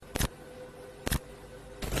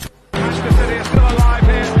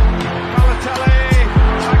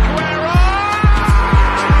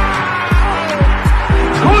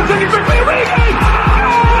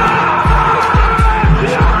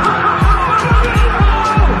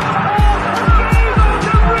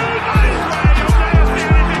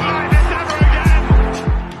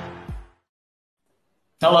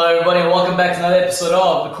another episode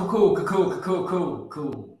of the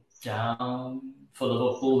Cool Down for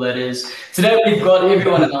Liverpool, that is. Today we've got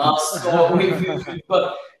everyone in the house. So we've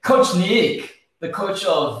got Coach Nick, the coach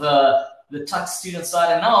of the Tuck student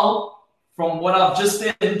side, and now, from what I've just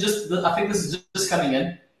said, I think this is just coming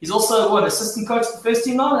in. He's also assistant coach of the first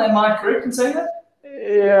team now. Am I correct in saying that?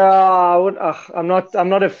 Yeah, I would. I'm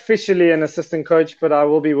not officially an assistant coach, but I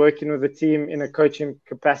will be working with the team in a coaching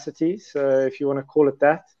capacity. So if you want to call it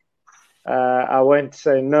that, I won't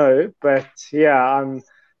say no. But yeah, I'm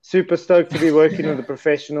super stoked to be working with the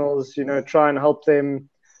professionals. Try and help them,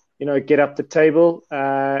 get up the table.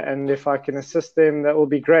 And if I can assist them, that will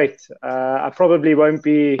be great. I probably won't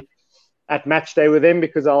be at match day with them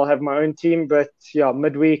because I'll have my own team. But yeah,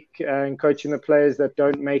 midweek and coaching the players that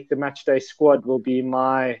don't make the match day squad will be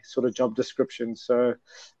my sort of job description. So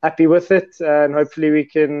happy with it, and hopefully we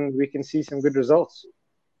can see some good results.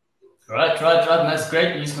 Right. That's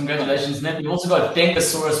great news. Congratulations, Nick. We've also got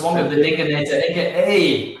Dengasaurus Wonga, the Denganator,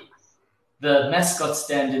 aka the mascot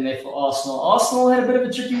stand in there for Arsenal. Arsenal had a bit of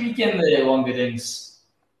a tricky weekend there, Wonga Dengs.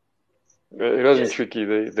 It wasn't tricky.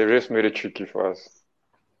 The rest made it tricky for us.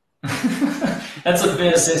 That's a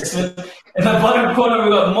fair assessment. In the bottom corner,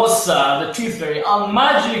 we've got Mossa, the Tooth Fairy, Al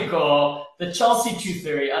Magico, the Chelsea Tooth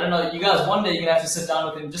Fairy. I don't know, you guys, one day you're going to have to sit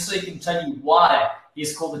down with him just so he can tell you why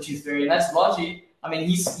he's called the Tooth Fairy. And that's largely,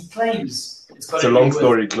 he claims it's a long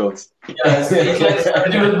story, Claude. Yeah, he claims it's got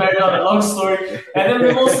to do with Mariana, a long story. And then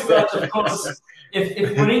we've also got, of course,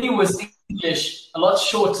 if Mourinho was English, a lot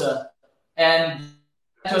shorter, and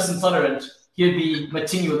lactose intolerant, he'd be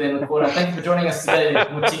Moutinho there in the corner. Thank you for joining us today,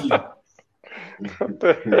 Moutinho.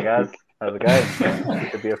 Hey guys, how's it going?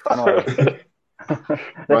 It could be a fun one.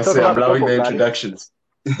 I'm loving the introductions.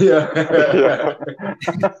 Yeah.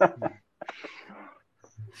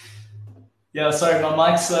 Yeah, sorry,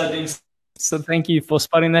 my mic's being... So thank you for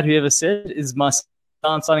spotting that. Whoever said, is my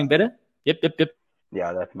sound sounding better? Yep.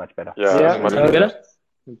 Yeah, that's much better. Yeah, much better.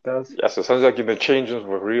 It does. Yeah, so it sounds like the changes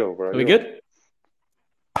were real, bro. Are we good?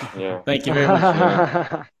 Yeah. Thank you very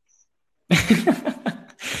much.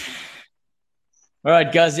 All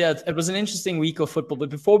right, guys. Yeah, it was an interesting week of football. But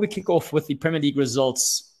before we kick off with the Premier League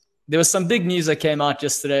results, there was some big news that came out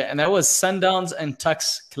yesterday, and that was Sundowns and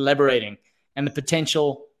Tuks collaborating and the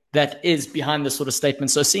potential that is behind this sort of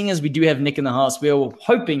statement. So seeing as we do have Nick in the house, we are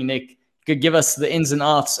hoping Nick could give us the ins and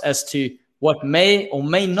outs as to what may or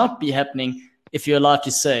may not be happening, if you're allowed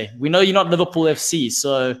to say. We know you're not Liverpool FC,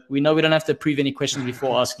 so we know we don't have to prove any questions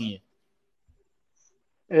before asking you.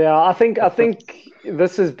 Yeah, I think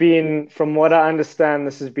this has been, from what I understand,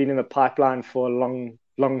 this has been in the pipeline for a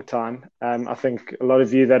long time. I think a lot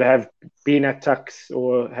of you that have been at Tuks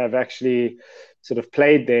or have actually sort of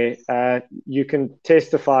played there, you can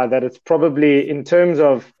testify that it's probably, in terms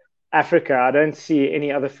of Africa, I don't see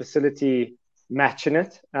any other facility matching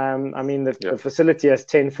it. The facility has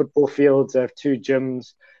 10 football fields, they have 2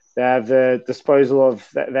 gyms, they have the disposal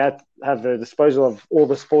of all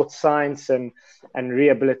the sports science and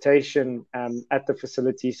rehabilitation at the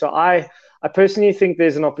facility. So I personally think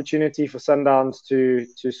there's an opportunity for Sundowns to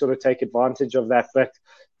sort of take advantage of that, but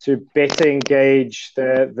to better engage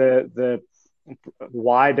the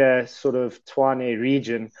wider sort of Tshwane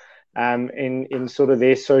region in sort of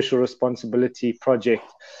their social responsibility project.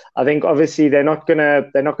 I think obviously they're not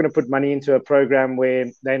gonna put money into a program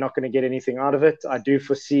where they're not going to get anything out of it. I do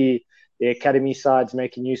foresee the academy sides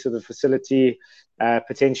making use of the facility,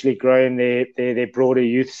 potentially growing their broader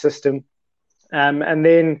youth system, and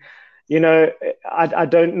then I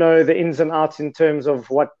don't know the ins and outs in terms of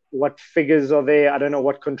what figures are there. I don't know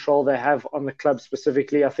what control they have on the club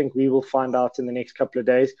specifically. I think we will find out in the next couple of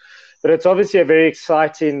days. But it's obviously a very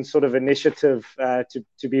exciting sort of initiative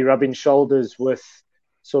to be rubbing shoulders with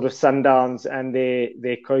sort of Sundowns and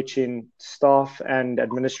their coaching staff and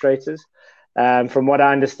administrators. From what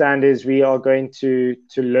I understand is we are going to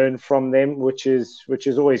learn from them, which is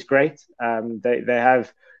always great. They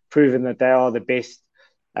have proven that they are the best,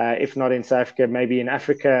 if not in South Africa, maybe in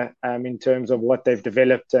Africa, in terms of what they've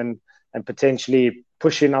developed and potentially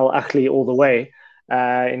pushing Al Ahly all the way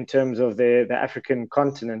in terms of the African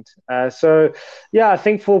continent. So, I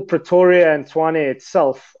think for Pretoria and Tshwane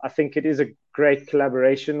itself, I think it is a great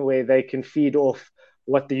collaboration where they can feed off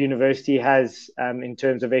what the university has in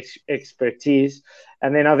terms of expertise.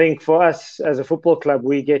 And then I think for us as a football club,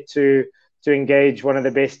 we get to engage one of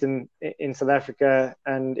the best in South Africa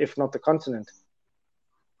and if not the continent.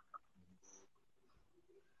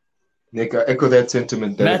 Nick, I echo that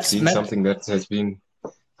sentiment that it's been something that has been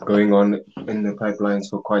going on in the pipelines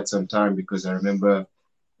for quite some time, because I remember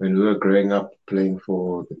when we were growing up playing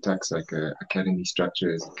for the Tuks, like academy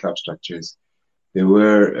structures, club structures, there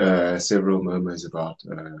were several murmurs about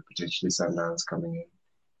potentially Sundowns coming in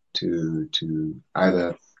to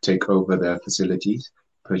either take over their facilities,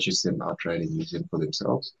 purchase them outright and use them for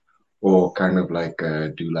themselves, or kind of like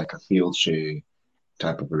do like a field share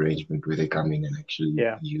type of arrangement where they come in and actually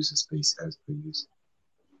use the space as per use.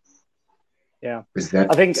 Yeah, is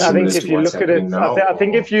that I think if you look at it, I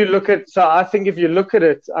think if you look at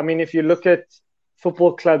it, I mean, if you look at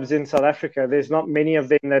football clubs in South Africa, there's not many of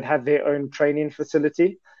them that have their own training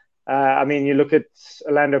facility. I mean, you look at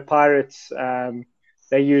Orlando Pirates,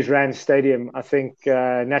 they use Rand Stadium. I think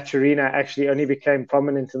Naturena actually only became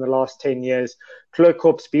prominent in the last 10 years.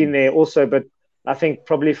 Clercorp's been there also, but I think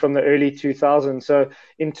probably from the early 2000s. So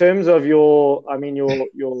in terms of your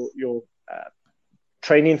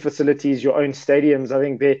training facilities, your own stadiums, I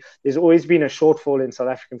think there's always been a shortfall in South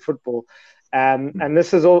African football. And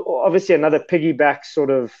this is obviously another piggyback sort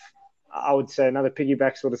of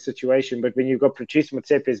situation. But when you've got Patrice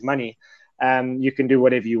Motsepe's money, you can do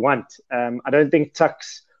whatever you want. I don't think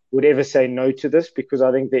Tuks would ever say no to this, because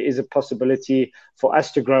I think there is a possibility for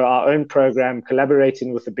us to grow our own program,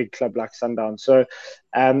 collaborating with a big club like Sundowns. So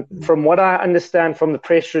from what I understand from the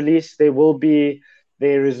press release, there will be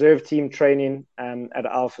their reserve team training at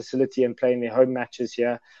our facility and playing their home matches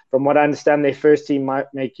here. From what I understand, their first team might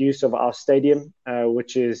make use of our stadium,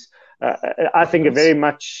 which is, I think,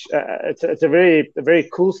 it's a very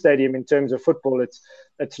cool stadium in terms of football.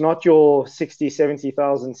 It's not your 60,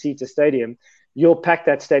 70,000 seater stadium. You'll pack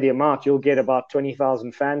that stadium out. You'll get about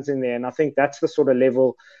 20,000 fans in there. And I think that's the sort of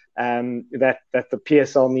level that the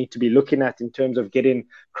PSL need to be looking at in terms of getting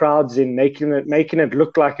crowds in, making it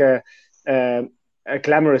look like a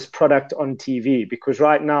glamorous product on TV, because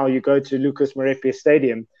right now you go to Lucas Morepe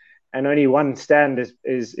Stadium and only one stand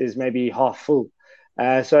is maybe half full.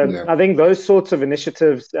 I think those sorts of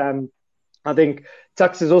initiatives, I think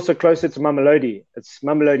Tuks is also closer to Mamelodi. It's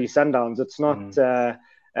Mamelodi Sundowns. It's not,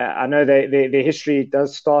 I know their history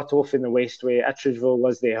does start off in the West where Atteridgeville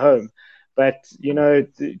was their home. But,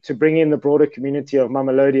 to bring in the broader community of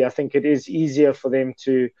Mamelodi, I think it is easier for them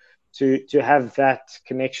to have that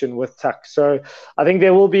connection with Tuks. So I think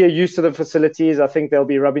there will be a use of the facilities. I think they'll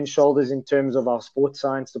be rubbing shoulders in terms of our sports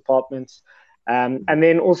science departments. And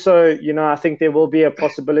then also, I think there will be a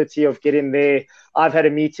possibility of getting there. I've had a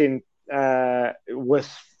meeting with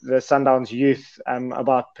the Sundowns youth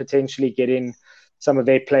about potentially getting some of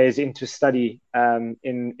their players into study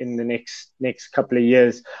in the next couple of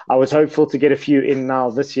years. I was hopeful to get a few in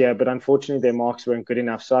now this year, but unfortunately their marks weren't good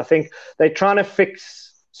enough. So I think they're trying to fix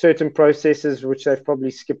certain processes which they've probably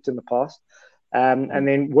skipped in the past, and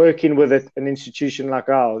then working with an institution like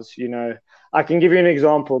ours. I can give you an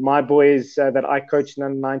example. My boys that I coached in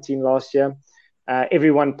under 19 last year,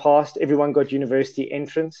 everyone passed, everyone got university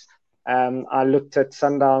entrance. I looked at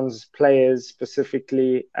Sundowns players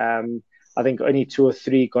specifically. I think only 2 or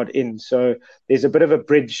 3 got in. So there's a bit of a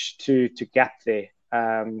bridge to gap there.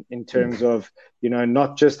 In terms of,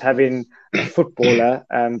 not just having a footballer,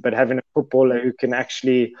 but having a footballer who can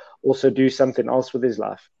actually also do something else with his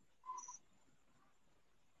life.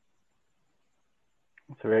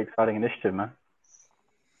 It's a very exciting initiative, man.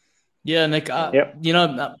 Yeah, Nick, yeah,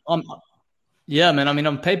 man. I mean,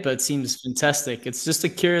 on paper, it seems fantastic. It's just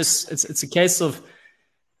it's a case of,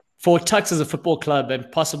 for Tuks as a football club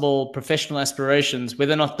and possible professional aspirations,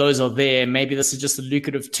 whether or not those are there, maybe this is just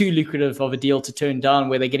too lucrative of a deal to turn down,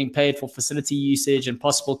 where they're getting paid for facility usage and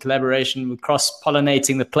possible collaboration with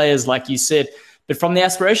cross-pollinating the players, like you said. But from the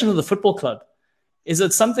aspirations of the football club, is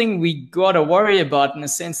it something we got to worry about, in a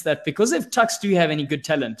sense that because if Tuks do have any good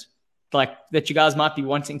talent, like that you guys might be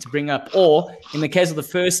wanting to bring up, or in the case of the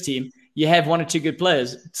first team, you have 1 or 2 good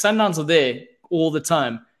players, Sundowns are there all the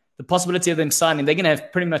time. The possibility of them signing, they're going to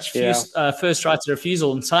have pretty much first right to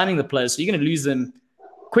refusal in signing the players. So you're going to lose them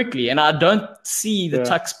quickly. And I don't see the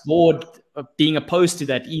Tuks board being opposed to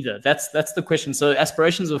that either. That's the question. So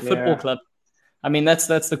aspirations of a football club, I mean, that's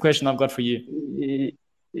the question I've got for you.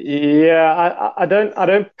 Yeah, I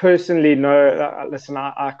don't personally know. Listen,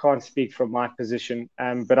 I can't speak from my position,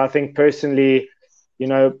 but I think personally,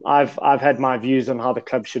 I've had my views on how the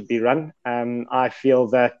club should be run. I feel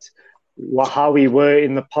that how we were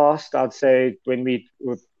in the past, I'd say when we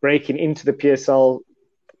were breaking into the PSL,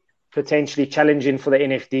 potentially challenging for the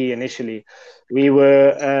NFD initially, we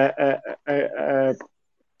were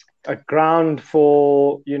a ground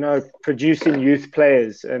for, producing youth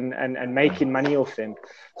players and making money off them.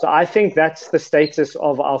 So I think that's the status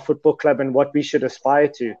of our football club and what we should aspire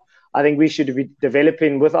to. I think we should be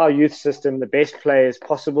developing with our youth system the best players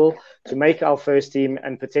possible to make our first team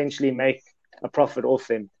and potentially make a profit off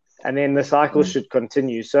them. and then the cycle should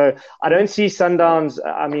continue. So I don't see Sundowns.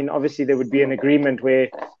 I mean, obviously there would be an agreement where,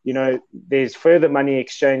 you know, there's further money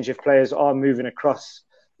exchange if players are moving across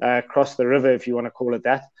the river, if you want to call it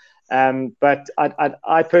that. But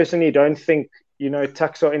I personally don't think, you know,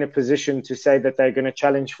 Tuks are in a position to say that they're going to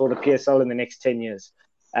challenge for the PSL in the next 10 years.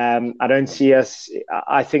 I don't see us.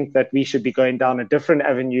 I think that we should be going down a different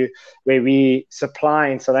avenue where we supply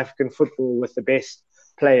in South African football with the best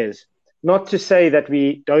players. Not to say that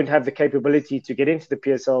we don't have the capability to get into the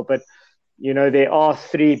PSL, but, you know, there are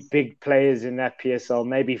 3 big players in that PSL,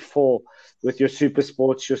 maybe 4, with your Super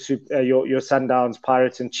Sports, your Sundowns,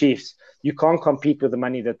 Pirates, and Chiefs. You can't compete with the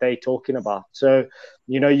money that they're talking about. So,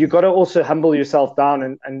 you know, you got to also humble yourself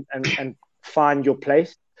down and find your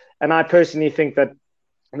place. And I personally think that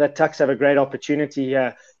Tuks have a great opportunity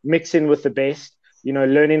here, mixing with the best, you know,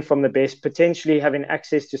 learning from the best, potentially having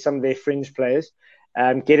access to some of their fringe players,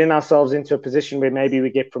 getting ourselves into a position where maybe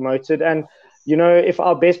we get promoted. And, you know, if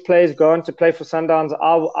our best players go on to play for Sundowns,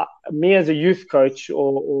 me as a youth coach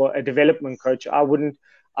or a development coach, I wouldn't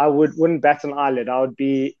bat an eyelid. I would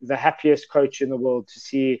be the happiest coach in the world to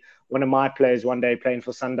see one of my players one day playing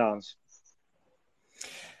for Sundowns.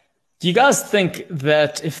 Do you guys think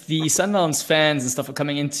that if the Sundowns fans and stuff are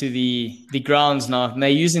coming into the grounds now and they're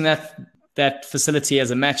using that facility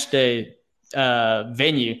as a match day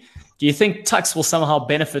venue, do you think Tuks will somehow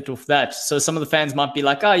benefit with that? So some of the fans might be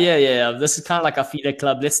like, oh, yeah, this is kind of like our feeder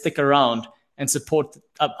club. Let's stick around and support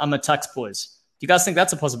I'm a Tuks boys. Do you guys think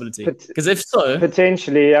that's a possibility? Because if so...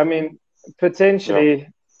 Potentially. I mean, potentially,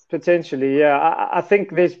 yeah. I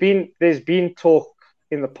think there's been talk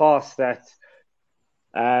in the past that,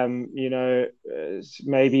 you know,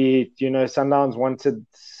 maybe, you know, Sundowns wanted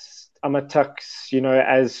Tuks, you know,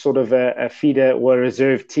 as sort of a feeder or a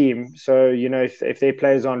reserve team. So, you know, if their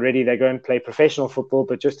players aren't ready, they go and play professional football,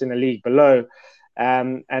 but just in a league below.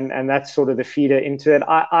 And that's sort of the feeder into it.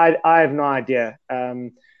 I have no idea.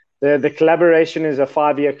 The collaboration is a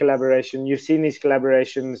 5-year collaboration. You've seen these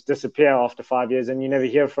collaborations disappear after 5 years and you never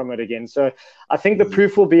hear from it again. So I think the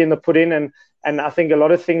proof will be in the pudding, and I think a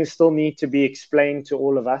lot of things still need to be explained to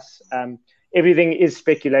all of us. Everything is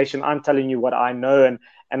speculation. I'm telling you what I know,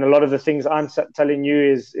 and a lot of the things I'm telling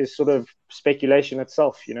you is sort of speculation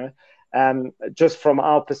itself, you know. Just from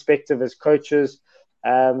our perspective as coaches,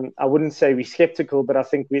 I wouldn't say we're skeptical, but I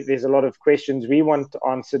think there's a lot of questions we want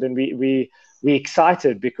answered, and we're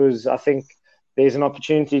excited because I think there's an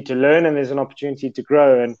opportunity to learn and there's an opportunity to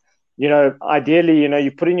grow. And, you know, ideally, you know,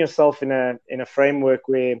 you're putting yourself in a framework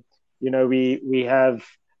where, you know, we have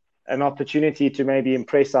an opportunity to maybe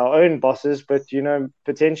impress our own bosses, but, you know,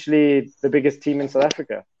 potentially the biggest team in South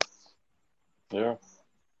Africa. Yeah,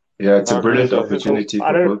 it's a brilliant opportunity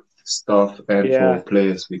for both staff and for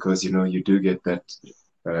players, because, you know, you do get that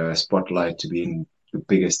spotlight to being the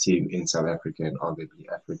biggest team in South Africa and arguably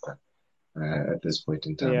Africa at this point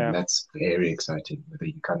in time. And that's very exciting, whether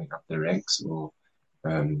you're coming up the ranks or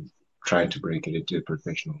trying to break it into a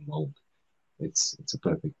professional mold. It's a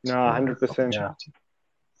perfect 100%. Yeah.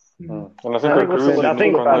 And I think I agree with you.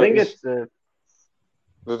 I think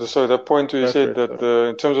it's so that point where you said that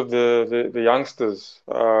in terms of the youngsters,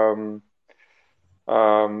 in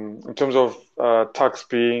terms of Tuks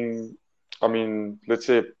being, I mean, let's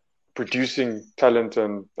say producing talent,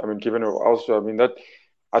 and I mean, given also, I mean, that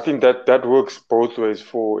I think that works both ways.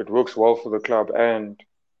 It works well for the club and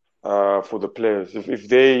for the players.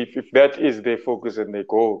 If that is their focus and their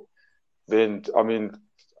goal, then I mean,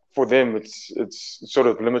 for them it's sort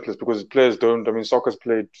of limitless, because players don't. I mean, soccer's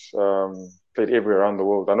played everywhere around the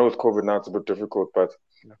world. I know with COVID now it's a bit difficult, but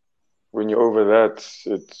when you're over that,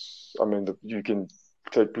 it's. I mean, you can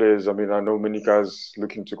take players. I mean, I know many guys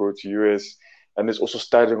looking to go to US, and there's also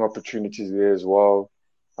studying opportunities there as well.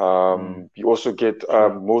 You also get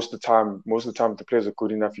most of the time, if the players are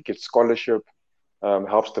good enough, you get scholarship.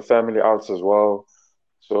 Helps the family out as well.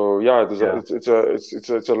 So yeah,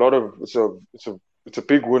 it's a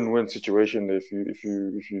big win-win situation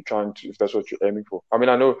if that's what you're aiming for. I mean,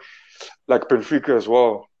 I know like Benfica as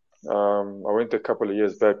well. I went a couple of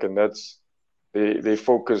years back, and they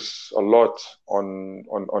focus a lot on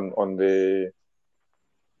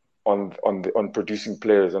producing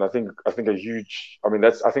players, and I think a huge. I mean,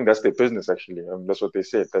 I think that's their business actually. That's what they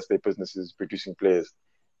said. That's their business, is producing players.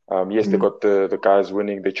 Yes, they got the guys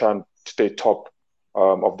winning. They try and stay top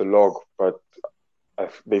of the log, but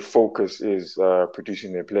their focus is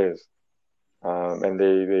producing their players, and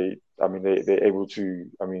they're able to.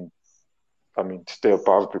 I mean, stay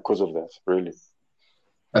above because of that. Really,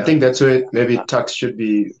 I think that's where maybe Tuks should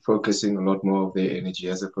be focusing a lot more of their energy,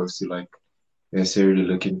 as opposed to like necessarily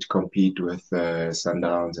looking to compete with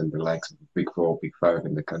Sundowns and the likes of the Big Four, Big Five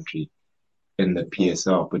in the country in the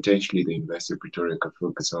PSL. Potentially, the University of Pretoria could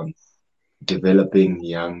focus on developing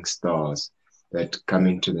young stars that come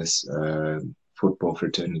into this football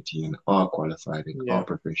fraternity and are qualified and are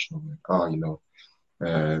professional and are,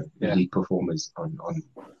 elite performers on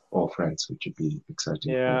all fronts, which would be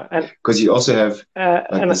exciting. Yeah, because you also have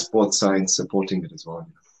the sports science supporting it as well.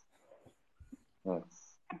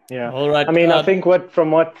 Yeah. All right. I mean, I think from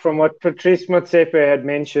what Patrice Motsepe had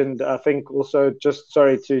mentioned, I think also just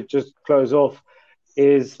close off,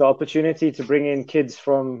 is the opportunity to bring in kids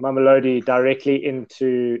from Mamelodi directly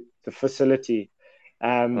into the facility.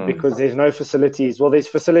 Because there's no facilities. Well, there's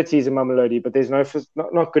facilities in Mamelodi, but there's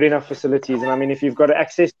not good enough facilities. And I mean, if you've got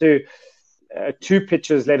access to 2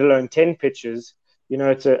 pitches, let alone 10 pitches,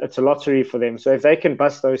 it's a lottery for them. So if they can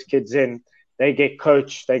bust those kids in, they get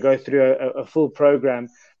coached, they go through a full program.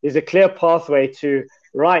 There's a clear pathway to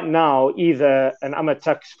right now either an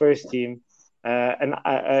Amatux first team,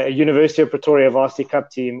 a University of Pretoria Varsity Cup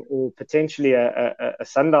team, or potentially a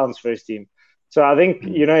Sundowns first team. So I think,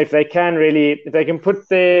 if they can put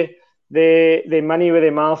their money where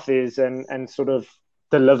their mouth is and sort of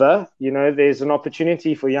deliver, there's an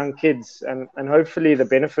opportunity for young kids, and hopefully the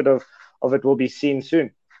benefit of it will be seen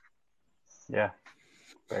soon. Yeah,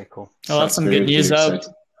 very cool. Oh, that's some good news.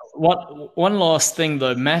 One last thing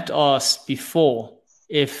though, Matt asked before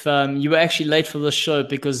if you were actually late for the show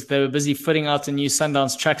because they were busy fitting out a new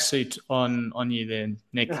Sundowns tracksuit on you then,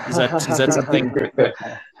 Nick. Is that something?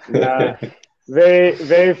 Very,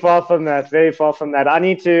 very far from that. Very far from that.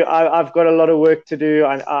 I've got a lot of work to do.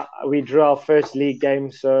 We drew our first league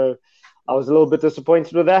game, so I was a little bit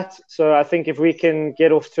disappointed with that. So I think if we can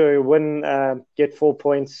get off to a win, get 4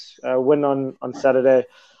 points, win on Saturday,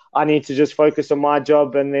 I need to just focus on my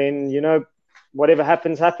job, and then, whatever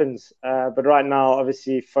happens. But right now,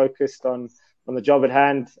 obviously focused on the job at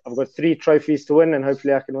hand. I've got 3 trophies to win, and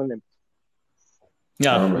hopefully I can win them.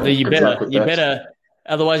 Yeah, you better.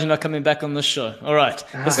 Otherwise, you're not coming back on this show. All right.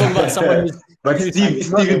 Let's talk about someone who's... But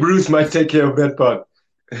Stevie Bruce might take care of that part.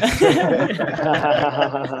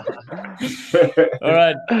 All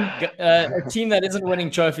right. A team that isn't winning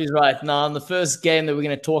trophies right now, in the first game that we're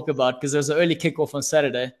going to talk about, because there's an early kickoff on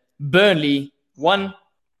Saturday, Burnley 1-1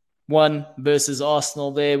 versus Arsenal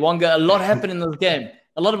there. Wonga, a lot happened in this game.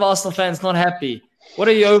 A lot of Arsenal fans not happy. What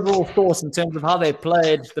are your overall thoughts in terms of how they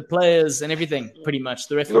played, the players and everything, pretty much,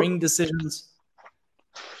 the refereeing decisions?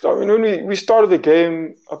 I mean, when we started the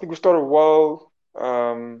game, I think we started well.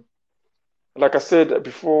 Like I said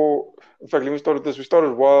before, in fact, when we started this, we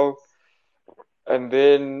started well. And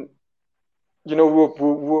then, I'd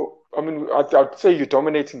say you're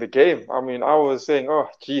dominating the game. I mean, I was saying, oh,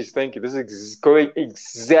 geez, thank you. This is going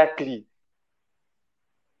exactly.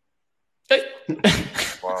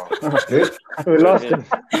 Wow. We lost him.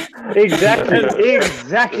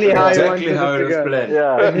 Exactly how you wanted it to go.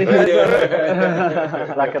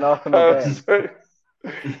 Yeah. Like an Arsenal game.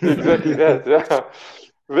 Exactly that, yeah.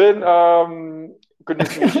 Then,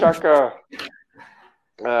 goodness me, Shaka,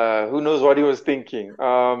 who knows what he was thinking.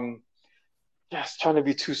 Yes, trying to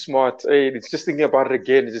be too smart. Hey, it's just thinking about it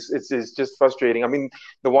again. It's just frustrating. I mean,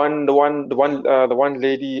 the one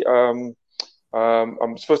lady.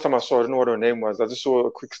 First time I saw, I don't know what her name was. I just saw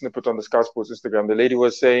a quick snippet on the Sky Sports Instagram. The lady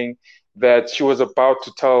was saying that she was about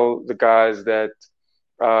to tell the guys that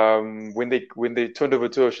when they turned over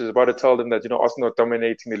to her, she was about to tell them that Arsenal are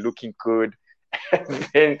dominating, they're looking good. And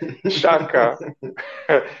then Shaka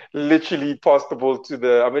literally passed the ball to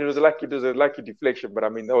the. I mean, it was a lucky deflection, but I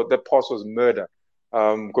mean that pass was murder.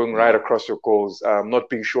 Going right across your goals, not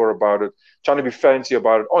being sure about it, trying to be fancy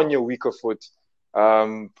about it on your weaker foot.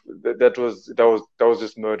 That was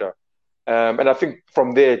just murder. And I think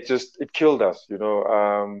from there it killed us. We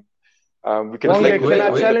can. Can I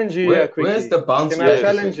challenge you? Where's the bounce? Can I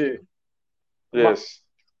challenge you? Yes.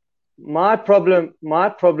 My problem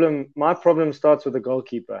starts with the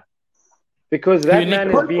goalkeeper, because that man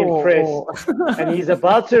is being pressed and he's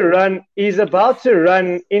about to run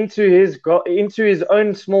into his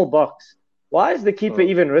own small box. Why is the keeper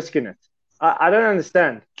even risking it? I don't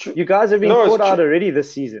understand. You guys have been caught out already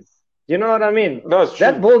this season. You know what I mean? No, it's true.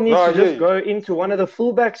 That ball needs to just go into one of the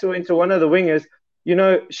fullbacks or into one of the wingers.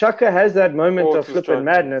 Shaka has that moment of flipping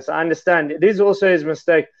madness. I understand. It is also his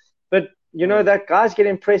mistake. But, that guy's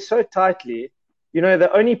getting pressed so tightly. The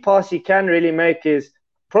only pass he can really make is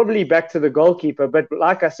probably back to the goalkeeper. But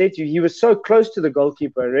like I said to you, he was so close to the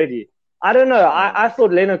goalkeeper already. I don't know. I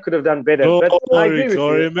thought Leno could have done better. But I agree with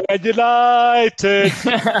you. Man United.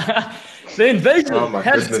 The invasion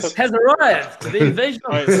has arrived. The invasion.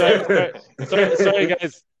 Sorry,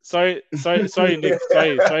 guys. sorry, Nick.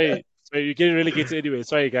 Sorry. You're getting relegated anyway.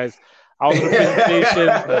 Sorry, guys. I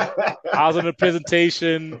was on a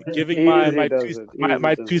presentation giving my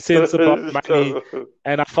two cents about money,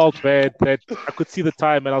 and I felt bad that I could see the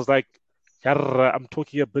time, and I was like, "Yarra, I'm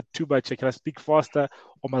talking a bit too much. Can I speak faster,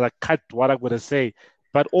 or am I like cut what I'm gonna say?"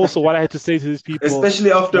 But also, what I had to say to these people,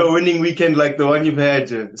 especially after a winning weekend like the one you've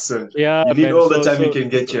had, so yeah, you need man. all the time you can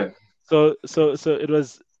get here. So it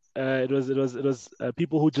was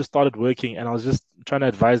people who just started working, and I was just trying to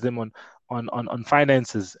advise them on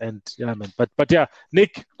finances, and yeah, man. But yeah,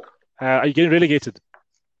 Nick, are you getting relegated?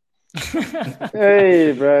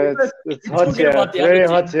 Hey, bro, it's hot here. Very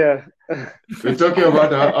hot here. We're talking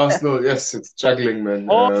about Arsenal. Yes, it's struggling, man.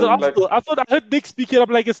 Oh, I thought I heard Nick speaking up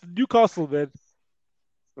like it's Newcastle, man.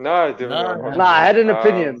 No, I didn't. I had an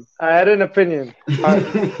opinion. I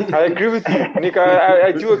I agree with you, Nick.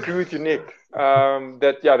 I do agree with you, Nick.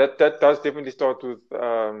 That does definitely start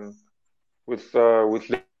with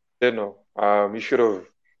Leno. You should have.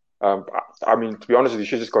 I mean, to be honest with you,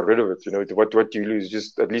 should just got rid of it. You know, what do you lose?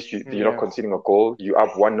 Just at least you're not conceding a goal. You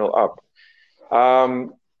up 1-0 up.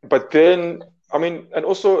 But then, I mean, and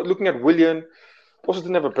also looking at Willian, also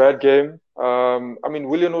didn't have a bad game. I mean,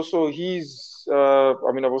 Willian also, he's.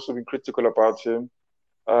 I mean, I've also been critical about him,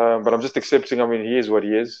 but I'm just accepting. I mean, he is what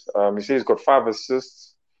he is. He says he's got 5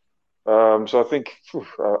 assists. So I think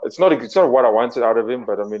it's not what I wanted out of him,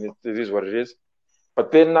 but I mean, it is what it is.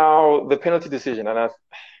 But then now the penalty decision, and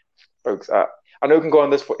folks, I know we can go on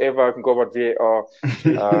this forever. I can go about VAR,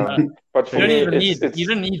 but for you me,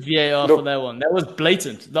 don't need VAR for that one. That was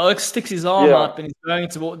blatant. The Oak sticks his arm up and he's going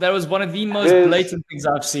to. That was one of the most blatant things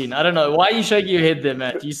I've seen. I don't know why are you shaking your head there,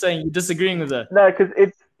 Matt. You saying you're disagreeing with that? No, because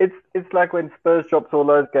it's like when Spurs dropped all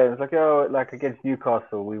those games. Like against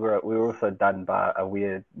Newcastle, we were also done by a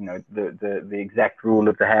weird, the exact rule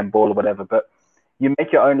of the handball or whatever. But you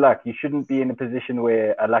make your own luck. You shouldn't be in a position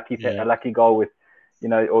where a lucky goal with,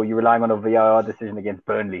 or you're relying on a VAR decision against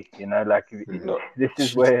Burnley. This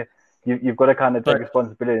is where you've got to kind of take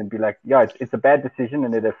responsibility and be like, yeah, it's a bad decision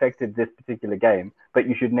and it affected this particular game, but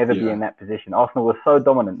you should never be in that position. Arsenal was so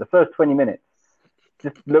dominant. The first 20 minutes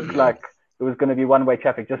just looked like it was going to be one-way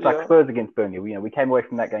traffic, just like Spurs against Burnley. We came away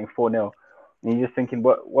from that game 4-0, and you're just thinking,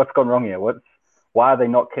 what's gone wrong here? Why are they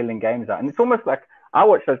not killing games out? And it's almost like I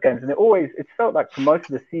watch those games, and it felt like for most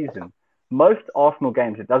of the season, most Arsenal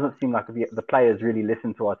games, it doesn't seem like the players really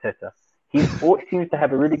listen to Arteta. He seems to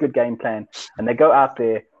have a really good game plan, and they go out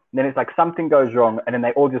there, and then it's like something goes wrong, and then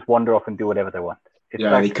they all just wander off and do whatever they want. It's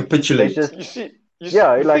like they capitulate.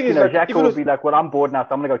 Xhaka will be like, well, I'm bored now,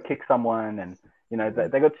 so I'm going to go kick someone, and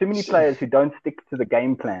they got too many players who don't stick to the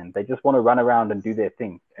game plan. They just want to run around and do their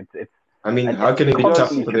thing. I mean, how can it be tough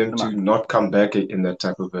for them to not come back in that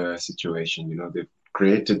type of a situation? They've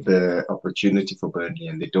created the opportunity for Burnley,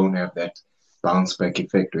 and they don't have that bounce back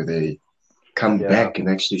effect where they come back and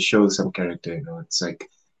actually show some character. It's like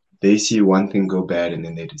they see one thing go bad and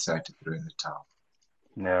then they decide to throw in the towel.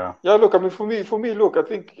 Yeah. Yeah. Look, I mean, for me, look, I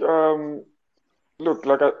think, I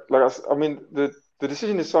mean, the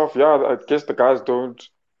decision itself, I guess the guys don't.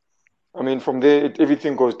 I mean, from there,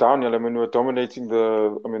 everything goes downhill. I mean, we're dominating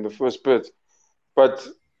the first bit, but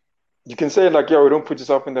you can say we don't put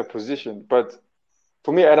yourself in that position. But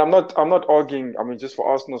for me, and I'm not arguing. I mean, just for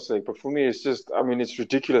Arsenal's sake, but for me, it's just. I mean, it's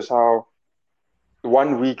ridiculous how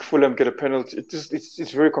 1 week Fulham get a penalty.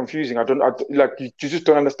 It's very confusing. You just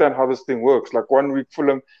don't understand how this thing works. Like 1 week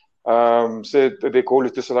Fulham said that their goal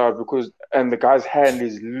is disallowed and the guy's hand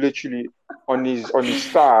is literally on his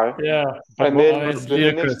thigh. Yeah, and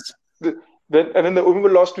then remember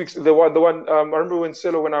last week's the one. I remember when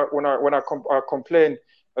Celo when I complained,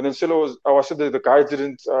 and then Celo I said that the guy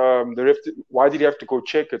didn't. The ref. Why did he have to go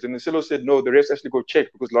check it? And then Celo said no, the refs actually go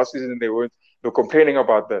check because last season they were complaining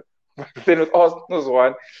about that. But then with Arsenal's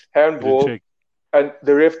one handball, and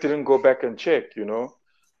the ref didn't go back and check.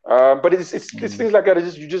 But it's things like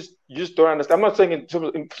that. You just don't understand. I'm not saying in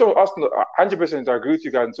terms of Arsenal, 100% I agree with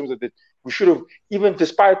you guys in terms of that we should have, even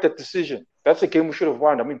despite that decision, that's a game we should have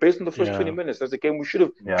won. I mean, based on the first 20 minutes, that's a game we should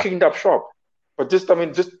have cleaned up shop. But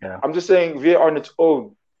I'm just saying VAR on its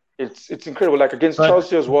own, it's incredible. Like against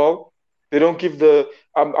Chelsea as well, they don't give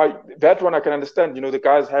that one I can understand. The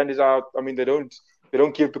guy's hand is out. I mean, they don't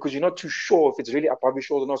give because you're not too sure if it's really above your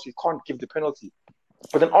shoulder or not, so you can't give the penalty.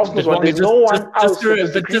 But then Arsenal's one, there's no one else who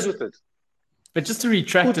disagrees with it. But just to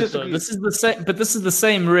retract it though, this is the same. But this is the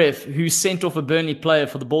same ref who sent off a Burnley player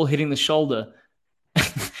for the ball hitting the shoulder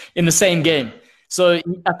in the same game. So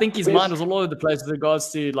I think his mind was all over the place with regards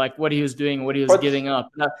to what he was doing, what he was giving up.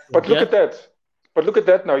 But look at that. But look at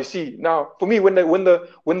that now. You see now, for me, when the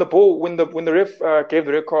ref gave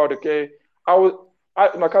the red card, okay,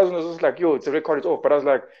 my cousin was just like, yo, it's a red card, it's off. But I was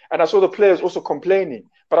like, and I saw the players also complaining.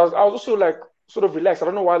 But I was also like, sort of relaxed. I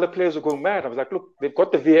don't know why the players are going mad. I was like, look, they've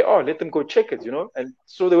got the VAR. Let them go check it, And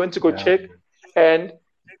so they went to go check, and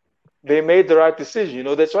they made the right decision.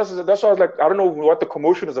 That's why I was like, I don't know what the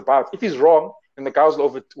commotion is about. If he's wrong, then the guys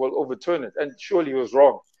will overturn it. And surely he was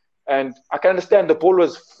wrong. And I can understand the ball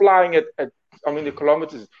was flying at the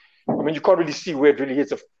kilometers. You can't really see where it really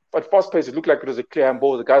hits. At fast pace, it looked like it was a clear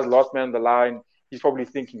handball. The guy's last man on the line. He's probably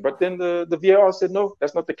thinking. But then the VAR said, no,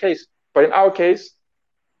 that's not the case. But in our case,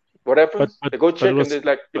 what happens? They go check and they're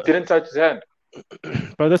like, it didn't touch his hand.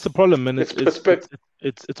 But that's the problem, and it's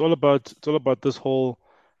all about this whole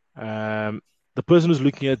the person who's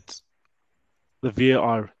looking at the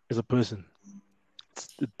VAR is a person.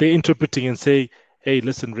 They're interpreting and say, hey,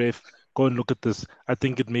 listen, ref, go and look at this. I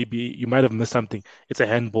think it may be, you might have missed something. It's a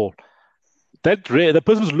handball. The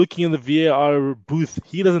person who's looking in the VAR booth,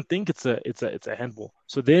 he doesn't think it's a handball.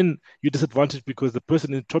 So then you're disadvantaged because the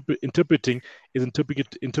person interpreting is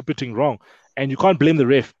interpreting wrong, and you can't blame the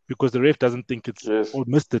ref because the ref doesn't think it's or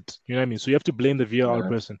missed it. You know what I mean? So you have to blame the VAR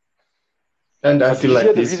person. And I feel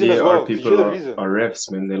like these VAR people are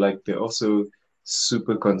refs, man. They're also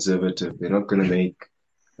super conservative. They're not going to make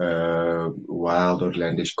wild,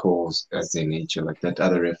 outlandish calls as their nature, like that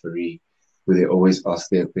other referee, where they always ask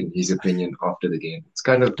his opinion after the game. It's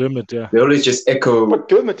kind of Dermot, yeah. They always just echo. But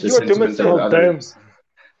Dermot, the sentiment of others.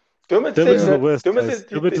 Dermot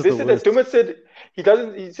said he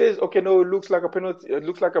doesn't. He says, okay, no, it looks like a penalty. It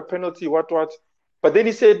looks like a penalty. What? But then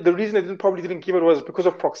he said the reason they probably didn't give it was because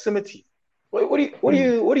of proximity. What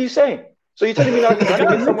are you saying? So you're telling me now he's trying to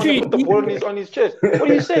get someone to put the ball on his chest? What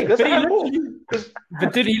are you saying? That's a handball.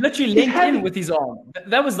 But dude, he literally linked in with his arm.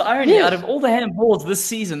 That was the irony. Out of all the handballs this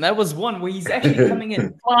season, that was one where he's actually coming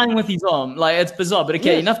in flying with his arm. Like, it's bizarre. But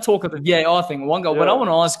okay, enough talk of the VAR thing. One guy. What I want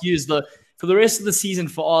to ask you is for the rest of the season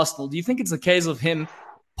for Arsenal, do you think it's a case of him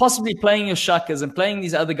possibly playing your Shakas and playing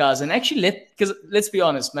these other guys and actually because let's be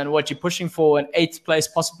honest, man, what you're pushing for an 8th place,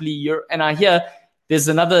 possibly and I hear there's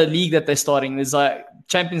another league that they're starting. There's like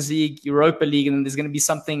Champions League, Europa League, and then there's going to be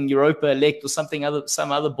something Europa Elect or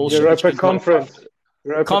some other bullshit. Europa Conference.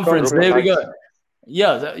 Conference. There we go.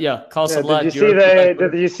 Yeah. Castle Light.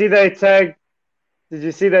 Did you see they tagged? Did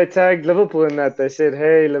you see they tagged Liverpool in that? They said,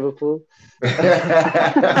 "Hey, Liverpool." You've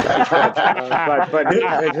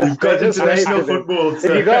got international football. If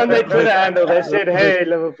you go on their Twitter handle, they said, "Hey,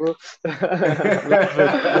 Liverpool."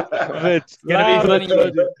 It's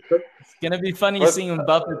gonna be funny seeing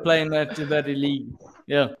Mbappe playing that league.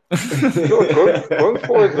 Yeah. Going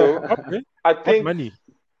forward though, I think.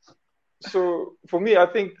 So for me, I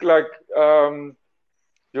think I've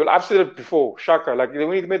said it before, Xhaka. Like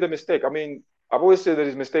when he made the mistake, I've always said that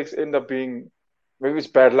his mistakes end up being, maybe it's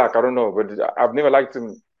bad luck, I don't know, but I've never liked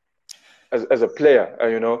him as a player,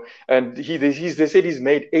 And they said he's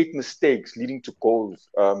made 8 mistakes leading to goals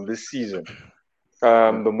this season,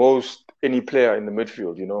 the most any player in the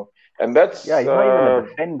midfield, And that's he's not even a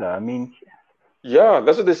defender. Yeah,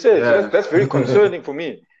 that's what they said. Yeah. So that's very concerning for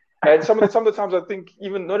me. And some of the times I think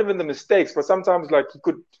not even the mistakes, but sometimes like he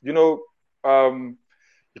could,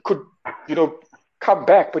 come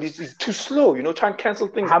back, but he's too slow, try and cancel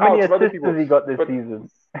things out. How many assists has he got this season?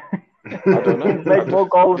 I don't know. He's made more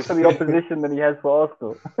goals for the opposition than he has for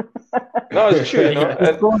Arsenal. No, it's true.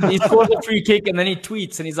 He scores a free kick and then he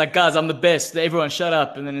tweets and he's like, "Guys, I'm the best. Everyone shut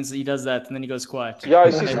up." And then he does that and then he goes quiet. Yeah,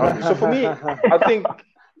 so for me, I think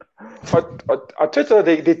Arteta,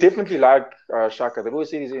 they definitely like Xhaka. They've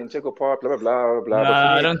always said he's in Checo Park, blah, blah, blah, blah.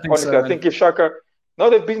 Nah, I don't think honestly, so. I think if Xhaka... No,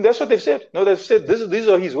 that's what they've said. No, they've said these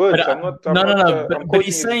are his words. But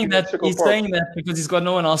he's saying that because he's got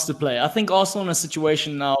no one else to play. I think Arsenal in a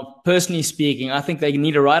situation now, personally speaking, I think they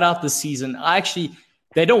need to ride out this season.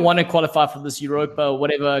 They don't want to qualify for this Europa,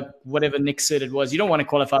 whatever Nick said it was. You don't want to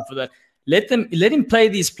qualify for that. Let him play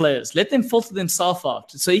these players. Let them filter themselves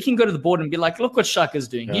out. So he can go to the board and be like, look what Xhaka's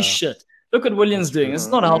doing. Yeah. He's shit. Look what Williams doing. It's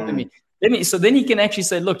not helping me. So then he can actually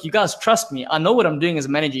say, look, you guys trust me. I know what I'm doing as a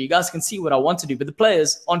manager. You guys can see what I want to do. But the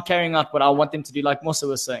players aren't carrying out what I want them to do, like Musa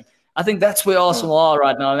was saying. I think that's where Arsenal are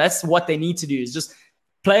right now. And that's what they need to do, is just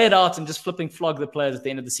play it out and just flipping flog the players at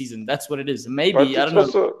the end of the season. That's what it is. And maybe, I don't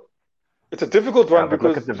know. It's a difficult one because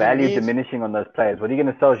look at the value diminishing on those players. What are you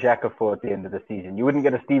going to sell Xhaka for at the end of the season? You wouldn't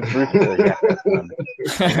get a Steve Bruce for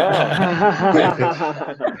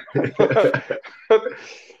Xhaka.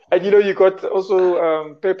 And you got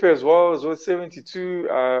also Pepe as well. 72.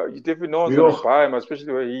 You definitely know one's going to buy him,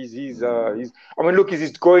 especially where he's. Look,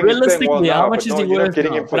 he's going. Realistically, how much is he worth?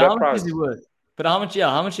 Getting him for that price. But how much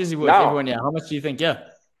is he worth? Now, everyone, yeah. How much do you think? Yeah.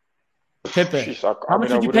 Pepe. How much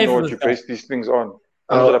did you pay for this? You base these things on.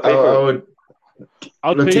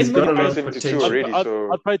 I'd Look, pay he's got a him. lot of 72 potential. already,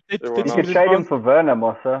 so I'd pay everyone 30 knows. You million trade him pounds. for Werner,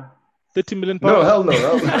 Mossa. 30 million No, pounds. hell no.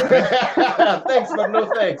 Thanks, but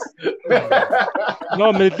no thanks.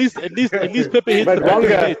 No, man. At least Pepe hits But the back of the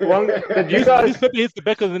net. Wonga, did you At guys, least Pepe hits the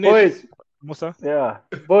back of the net. boys, Musa. Yeah.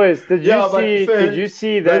 boys, did you Yeah, but see? fair, Did you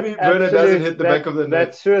see that? maybe Werner doesn't hit the that, back of the that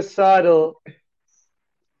net. suicidal.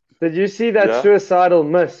 Did you see that Yeah. suicidal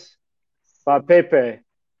miss by Pepe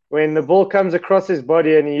when the ball comes across his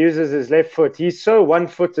body and he uses his left foot? He's so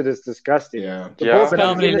one-footed, it's disgusting. Yeah. The Yeah. ball But how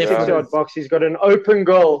comes many in the left 6-yard footers? box. He's got an open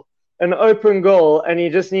goal, and he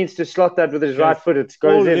just needs to slot that with his right foot. It All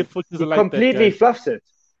goes in. left footers He are like completely that, guys. fluffs it.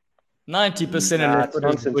 90% Nah, of it's left footers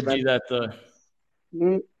nonsense, would man. do that though.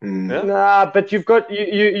 Mm, Yeah. Nah, but you've got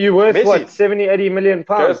you worth Messi. what, 70, 80 million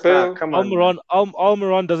pounds? Gareth Bale. Nah, come on. man.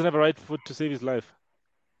 Almiron doesn't have a right foot to save his life.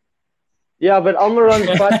 Yeah, but Almiron's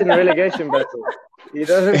fighting a relegation battle. He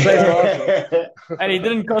doesn't play for Arsenal. And he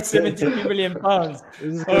didn't cost 72 million pounds.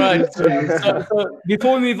 All right. So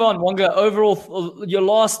before we move on, Wonga, overall, your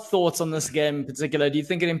last thoughts on this game in particular, do you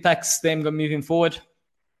think it impacts them moving forward?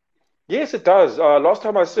 Yes, it does. Last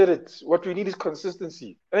time I said it, what we need is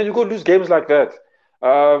consistency. And you go lose games like that.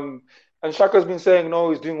 And Shaka's been saying,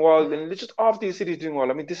 no, he's doing well. And just after he said he's doing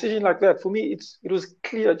well, I mean, decision like that, for me, it was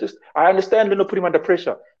clear. I understand Leno put him under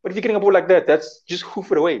pressure. But if you're getting a ball like that, that's just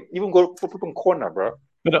hoof it away. Even go for people in corner, bro.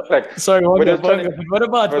 But, sorry, Wonga, but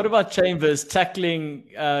what about Chambers tackling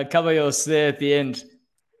Caballos there at the end,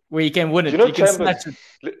 where you can win it? You know, you can Chambers, snatch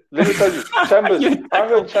it. let me tell you, Chambers, I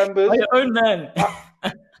heard Chambers. By your own man.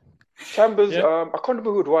 Chambers, Yeah. I can't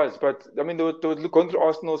remember who it was, but I mean, they were going through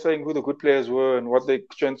Arsenal saying who the good players were and what their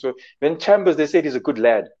strengths were. Then Chambers, they said he's a good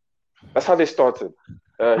lad. That's how they started.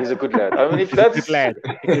 He's a good lad. I mean, if that's Good lad.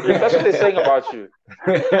 if that's what they're saying about you,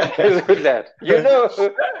 he's a good lad. You know,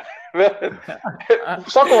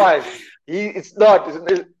 soccer-wise, it's not.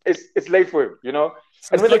 It's late for him. You know.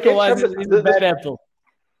 So And when they gave soccer-wise, Chambers, he's a bad apple.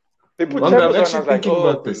 they put Wonder, I'm Chambers on. I actually was like, thinking oh,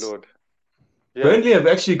 about good this. Lord. Yeah. Burnley have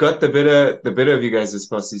actually got the better of you guys this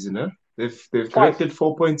past season, huh? They've Twice. collected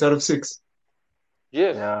 4 points out of 6.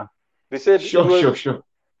 Yes. Yeah. They said Sure.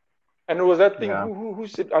 And it was that thing. Yeah. Who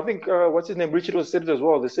said? I think what's his name? Richard was said it as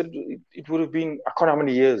well. They said it would have been. I can't know how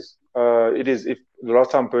many years. It is if the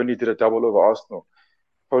last time Burnley did a double over Arsenal,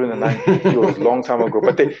 probably in the 90s. It was a long time ago.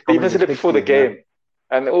 But they even said it before the game,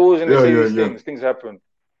 and always when they say these things happen.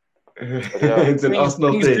 It's an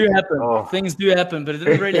Arsenal Things thing. do happen. Oh. Things do happen, but it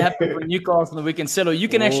didn't really happen for Newcastle on the weekend. Celo, you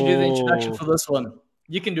can actually do the introduction for this one.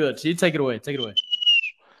 You can do it. You take it away. Take it away.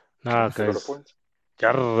 Nah, That's a lot of guys. points.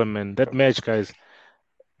 Yarra, man. That match, guys.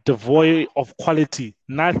 Devoid of quality.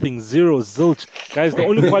 Nothing. Zero. Zilch. Guys, the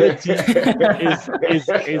only quality is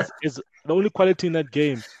the only quality in that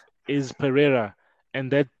game is Pereira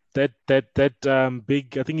and that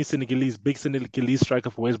big, I think he's big Senegalese striker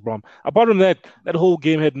for West Brom. Apart from that whole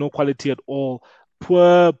game had no quality at all.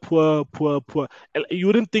 Poor. You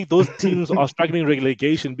wouldn't think those teams are struggling in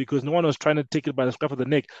relegation because no one was trying to take it by the scruff of the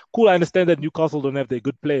neck. Cool, I understand that Newcastle don't have their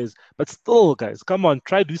good players, but still, guys, come on,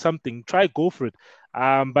 try do something, try go for it.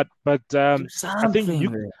 But I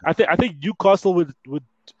think Newcastle would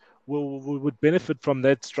benefit from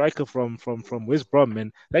that striker from West Brom,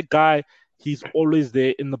 man. That guy, he's always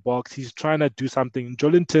there in the box. He's trying to do something.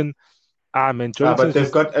 Jolinton, But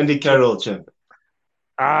they've got Andy Carroll, champ.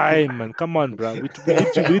 Aye, man, come on, bro. We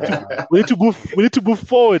need to move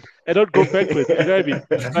forward and not go backwards. You know what I mean?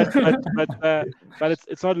 But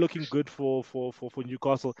it's not looking good for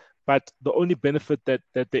Newcastle. But the only benefit that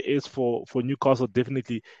there is for Newcastle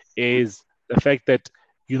definitely is the fact that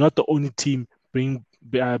you're not the only team being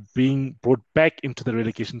brought back into the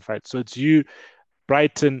relegation fight. So it's you,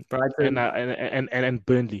 Brighton. And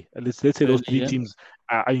Burnley. Let's say those three teams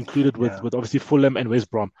are included with obviously Fulham and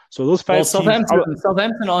West Brom. So those 5 teams.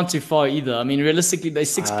 Southampton aren't too far either. I mean, realistically, they're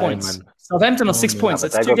 6 points. Man. Southampton are 6 points.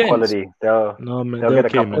 That's 2 games. Quality. They'll get a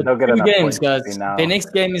couple. They'll get 2 enough games, points guys. now. Their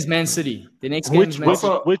next game is Man City. Their next game is Man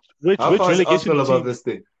City. Which relegation about this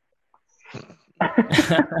thing? We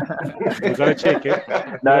gotta check it.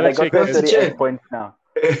 No, they got 38 points now.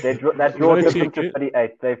 That draw took them to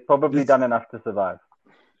 38. They've probably done enough to survive.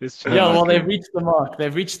 They've reached the mark.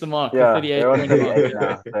 They've reached the mark. Yeah, 38 they're on 38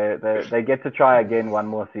 now. They get to try again one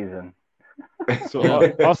more season.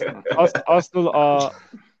 So Arsenal are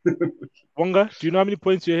Wonga. Do you know how many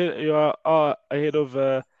points you are ahead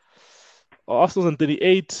of? Arsenal's on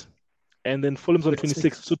 38, and then Fulham's on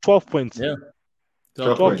 26. So 12 points. Yeah.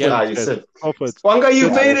 12 points. You said 12 points. Wonga, you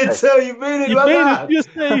made it, sir. You made it. You're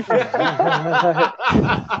safe.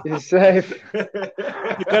 You're safe.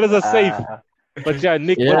 You guys are safe. But yeah,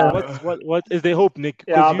 Nick, what is their hope, Nick?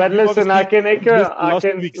 Yeah, but listen, I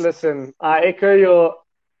echo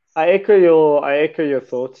I echo your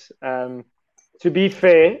thoughts. To be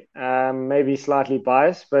fair, maybe slightly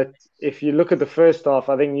biased, but if you look at the first half,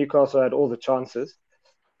 I think Newcastle had all the chances.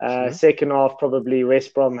 Second half, probably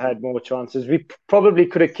West Brom had more chances. We probably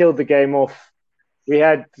could have killed the game off. We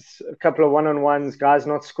had a couple of one-on-ones, guys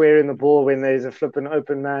not squaring the ball when there's a flipping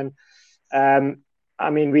open man. I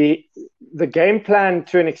mean, the game plan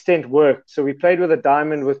to an extent worked. So we played with a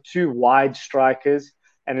diamond with two wide strikers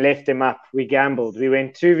and left them up. We gambled. We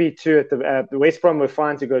went 2v2 at the West Brom were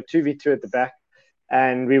fine to go 2v2 at the back,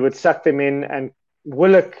 and we would suck them in. And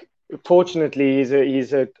Willock, fortunately,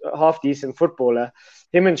 he's a half decent footballer.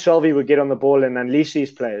 Him and Shelby would get on the ball and unleash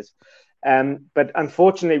these players. But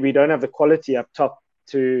unfortunately, we don't have the quality up top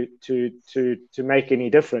to make any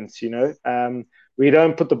difference. We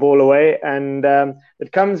don't put the ball away, and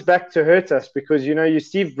it comes back to hurt us because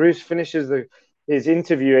Steve Bruce finishes his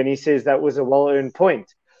interview and he says that was a well-earned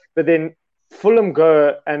point, but then Fulham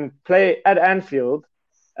go and play at Anfield,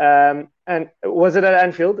 and was it at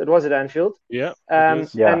Anfield? It was at Anfield. Yeah. And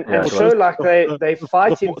show like they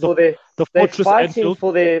fighting for their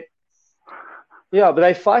yeah, but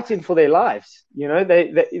they fighting for their lives.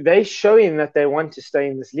 They showing that they want to stay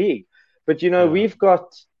in this league, but we've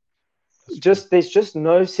got. There's just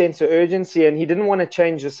no sense of urgency, and he didn't want to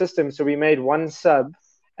change the system, so we made one sub,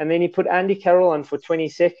 and then he put Andy Carroll on for 20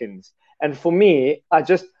 seconds. And for me, I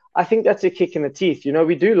think that's a kick in the teeth.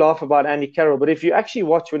 We do laugh about Andy Carroll, but if you actually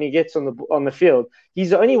watch when he gets on the field,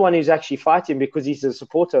 he's the only one who's actually fighting because he's a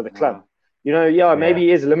supporter of the club. Maybe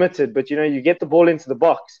he is limited, but you get the ball into the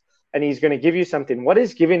box, and he's going to give you something. What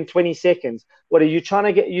is giving 20 seconds? What are you trying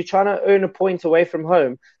to get? You're trying to earn a point away from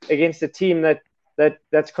home against a team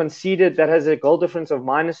that's conceded, that has a goal difference of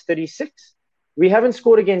minus 36. We haven't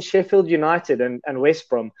scored against Sheffield United and West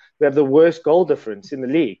Brom, who have the worst goal difference in the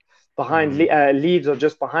league. Behind Leeds are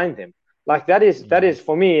just behind them. Like that is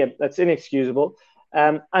for me, that's inexcusable.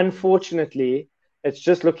 Unfortunately, it's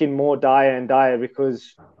just looking more dire and dire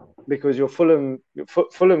because your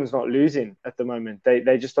Fulham's not losing at the moment.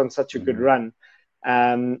 They're just on such a good run.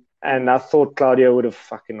 And I thought Claudio would have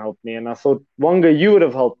fucking helped me, and I thought Wonga, you would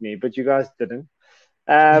have helped me, but you guys didn't.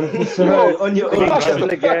 So on your own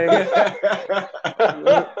the game.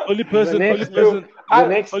 Only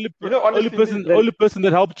person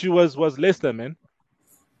that helped you was Leicester, man.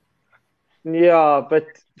 Yeah, but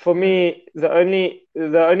for me, the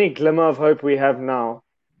only glimmer of hope we have now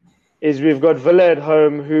is we've got Villa at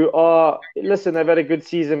home, who they've had a good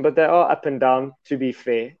season, but they are up and down, to be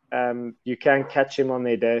fair. You can catch them on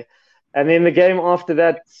their day. And then the game after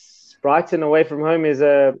that, Brighton away from home is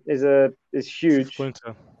huge.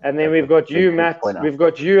 And then we've got you, Matt. We've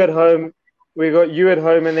got you at home. We got you at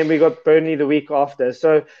home, and then we got Burnley the week after.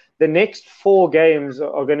 So the next 4 games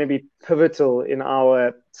are going to be pivotal in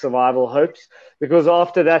our survival hopes, because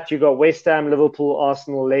after that you got West Ham, Liverpool,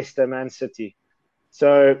 Arsenal, Leicester, Man City.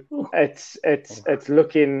 So it's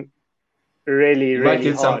looking really, really might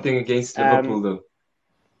get hard. Something against Liverpool though.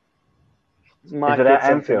 Might get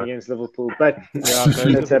something against Liverpool, but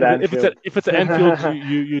it's at Anfield. If it's at Anfield,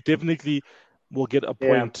 you definitely will get a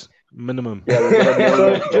point minimum.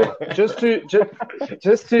 So just to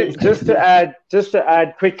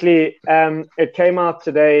add quickly, it came out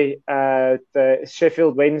today. The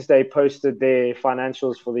Sheffield Wednesday posted their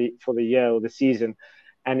financials for the year or the season,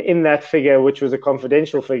 and in that figure, which was a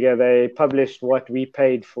confidential figure, they published what we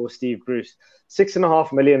paid for Steve Bruce: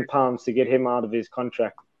 £6.5 million to get him out of his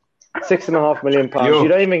contract. £6.5 million. You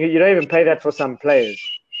don't even pay that for some players.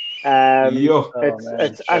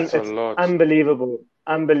 It's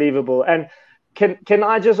unbelievable. And can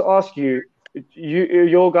I just ask you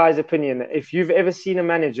your guys' opinion? If you've ever seen a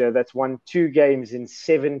manager that's won 2 games in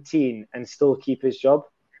 17 and still keep his job,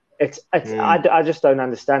 I just don't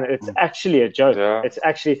understand it. It's actually a joke. Yeah. It's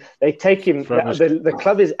actually they take him. The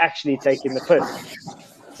club is actually taking the piss.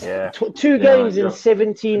 Yeah, 2 games in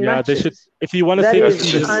 17 matches. They should. If you want to save this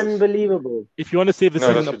season, unbelievable. If you want to save the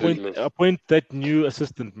season, appoint that new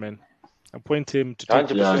assistant, man. Appoint him to take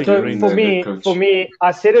the for me,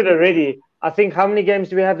 I said it already. I think how many games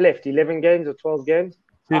do we have left? 11 games or 12 games?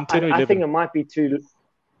 10 or 11. I think it might be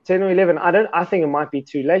 10 or 11. I think it might be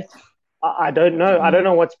too late. I don't know. I don't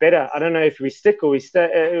know what's better. I don't know if we stick with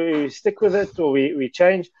it or we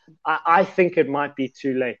change. I think it might be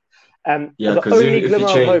too late. The only glimmer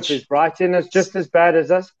of hope is Brighton is just as bad as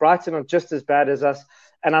us. Brighton are just as bad as us,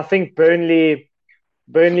 and I think Burnley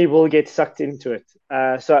will get sucked into it.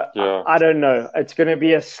 I don't know. It's going to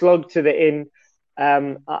be a slog to the end.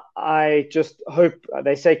 I just hope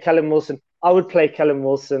they say Callum Wilson. I would play Callum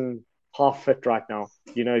Wilson half fit right now.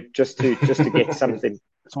 Just to get something.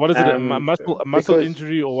 So what is it? A muscle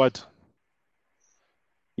injury or what?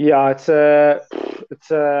 Yeah, it's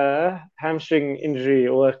a hamstring injury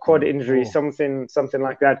or a quad injury, something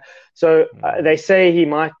like that. So they say he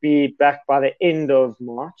might be back by the end of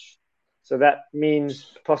March. So that means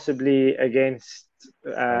possibly against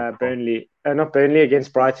Burnley, not Burnley,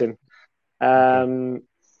 against Brighton, and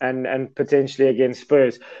potentially against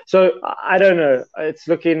Spurs. So I don't know. It's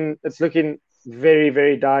looking very,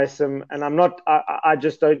 very tiresome, and I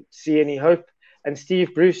just don't see any hope. And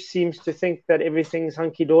Steve Bruce seems to think that everything's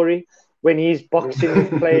hunky dory when he's boxing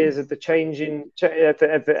with players at the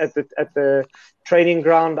at the training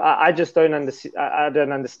ground. I just don't understand. I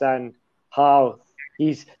don't understand how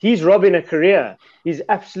he's robbing a career. He's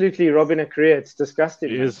absolutely robbing a career. It's disgusting.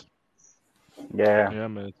 He is. Yeah,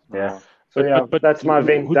 man. Yeah. So but that's my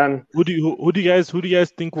vent done. Who do you guys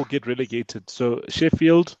think will get relegated? So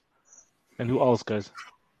Sheffield, and who else, guys?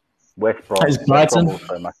 West Brom. Brighton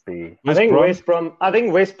also must be. I think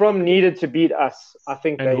West Brom needed to beat us. I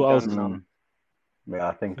think they done. Yeah,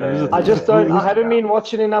 I think. I just don't. I haven't been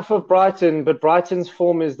watching enough of Brighton, but Brighton's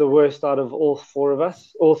form is the worst out of all four of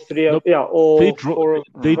us. All three of four of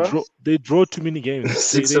us. They draw too many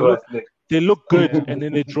games. They look good and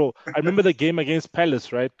then they draw. I remember the game against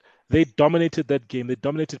Palace, right? They dominated that game. They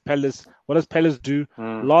dominated Palace. What does Palace do?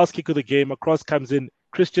 Last kick of the game, a cross comes in.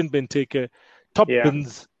 Christian Benteke, top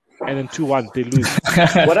bins, and then 2-1 they lose.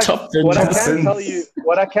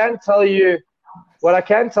 What I can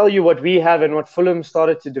tell you, what we have and what Fulham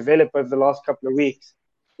started to develop over the last couple of weeks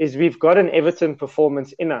is we've got an Everton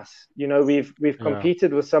performance in us. You know, we've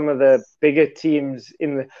competed with some of the bigger teams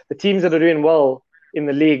in the teams that are doing well in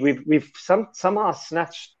the league. We've somehow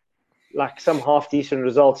snatched like some half decent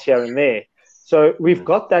results here and there. So we've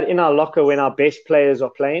got that in our locker when our best players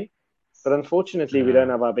are playing. But unfortunately, we don't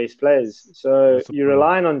have our best players. So you're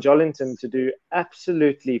relying on Jolinton to do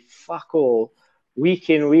absolutely fuck all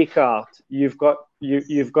week in, week out. You've got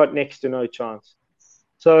next to no chance.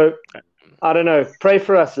 So I don't know. Pray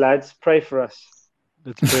for us, lads. Pray for us.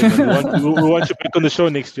 That's great, man. We want you back on the show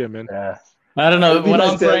next year, man. Yeah. I don't know what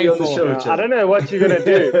I'm praying for. I don't know what you're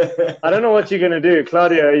gonna do.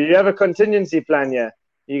 Claudio, you have a contingency plan here.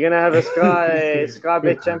 You're gonna have a Sky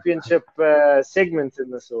Bet Championship segment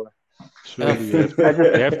in this or? Surely you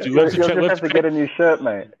have to get a new shirt,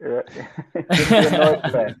 mate.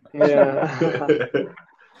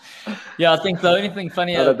 Yeah, I think the only thing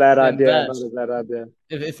funnier. Not a bad idea.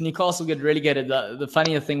 If Newcastle get relegated, the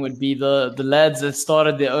funnier thing would be the lads that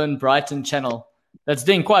started their own Brighton channel. That's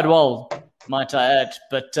doing quite well, might I add.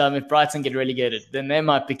 But if Brighton get relegated, then they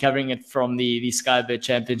might be covering it from the Sky Bet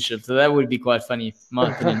Championship. So that would be quite funny, in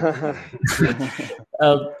my opinion.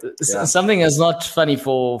 Something that's not funny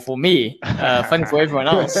for me, funny for everyone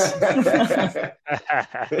else.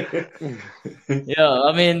 Yeah,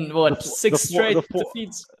 I mean, what, six straight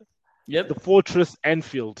defeats? Yep. The Fortress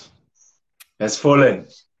Anfield has fallen.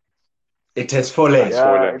 It has fallen.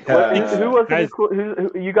 Who was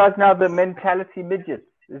who you guys now the mentality midgets?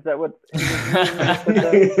 Is that what?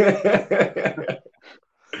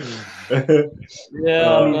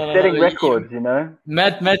 Setting records, you know.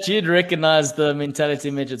 Matt, you'd recognize the mentality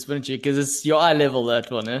midgets, wouldn't you? Because it's your eye level, that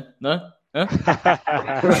one, eh? No? Huh?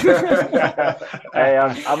 Hey,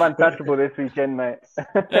 I'm untouchable this weekend, mate.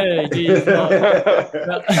 Hey, geez, no.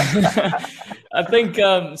 I think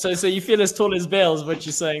so you feel as tall as Bales, what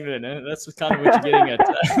you're saying then, eh? That's kind of what you're getting at.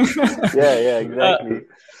 Yeah, exactly.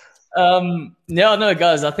 No,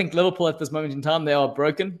 guys, I think Liverpool at this moment in time, they are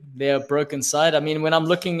broken. They are a broken side. I mean, when I'm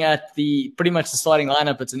looking at pretty much the starting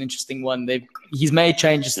lineup, it's an interesting one. He's made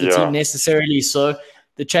changes to the team necessarily. So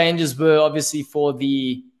the changes were obviously for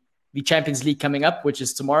the Champions League coming up, which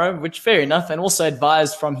is tomorrow, which fair enough, and also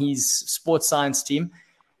advised from his sports science team.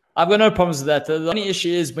 I've got no problems with that. The only issue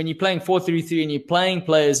is when you're playing 4-3-3 and you're playing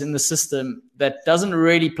players in the system that doesn't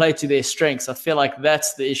really play to their strengths, I feel like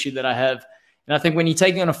that's the issue that I have. And I think when you're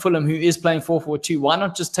taking on a Fulham who is playing 4-4-2, why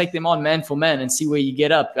not just take them on man for man and see where you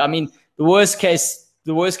get up? I mean, the worst case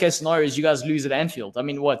scenario is you guys lose at Anfield. I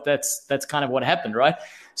mean, that's kind of what happened, right?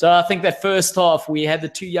 So I think that first half we had the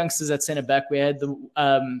two youngsters at centre back. We had the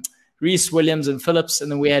Reece Williams and Phillips,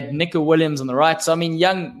 and then we had Nico Williams on the right. So I mean,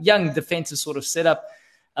 young defensive sort of setup.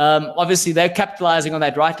 Obviously, they're capitalizing on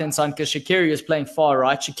that right-hand side because Shaqiri was playing far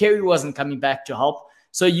right. Shaqiri wasn't coming back to help.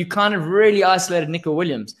 So you kind of really isolated Nico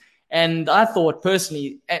Williams. And I thought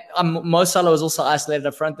personally, Mo Salah was also isolated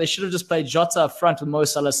up front. They should have just played Jota up front with Mo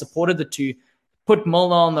Salah, supported the two, put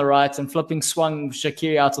Milner on the right and swung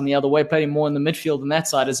Shaqiri out on the other way, played him more in the midfield on that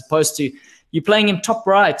side as opposed to you playing him top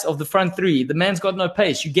right of the front three. The man's got no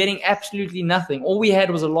pace. You're getting absolutely nothing. All we had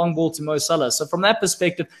was a long ball to Mo Salah. So from that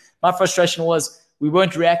perspective, my frustration was we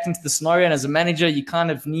weren't reacting to the scenario. And as a manager, you kind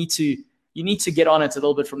of need to you need to get on it a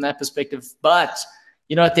little bit from that perspective. But,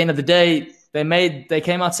 at the end of the day, they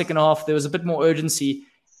came out second half. There was a bit more urgency.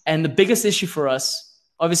 And the biggest issue for us,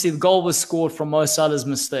 obviously, the goal was scored from Mo Salah's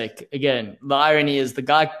mistake. Again, the irony is the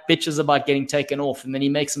guy bitches about getting taken off, and then he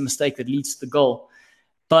makes a mistake that leads to the goal.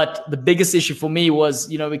 But the biggest issue for me was,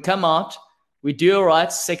 we come out, we do all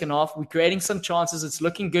right second half. We're creating some chances. It's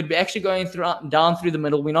looking good. We're actually going down through the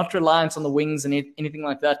middle. We're not reliant on the wings and anything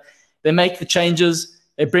like that. They make the changes.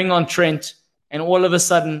 They bring on Trent. And all of a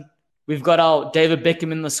sudden, we've got our David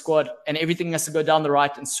Beckham in the squad, and everything has to go down the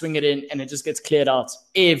right and swing it in, and it just gets cleared out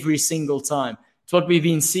every single time. It's what we've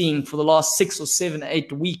been seeing for the last 6 or 7,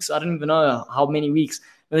 8 weeks. I don't even know how many weeks.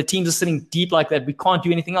 When the teams are sitting deep like that, we can't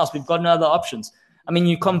do anything else. We've got no other options. I mean,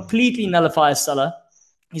 you completely nullify Salah.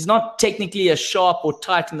 He's not technically as sharp or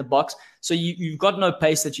tight in the box, so you've got no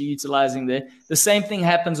pace that you're utilizing there. The same thing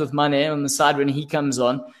happens with Mane on the side when he comes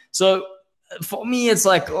on. So for me, it's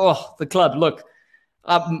like, the club. Look,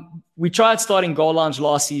 we tried starting Goal Lounge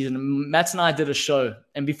last season. Matt and I did a show,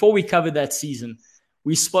 and before we covered that season,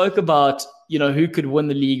 we spoke about who could win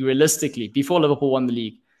the league realistically before Liverpool won the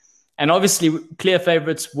league. And obviously, clear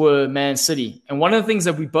favourites were Man City. And one of the things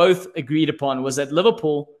that we both agreed upon was that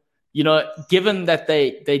Liverpool, given that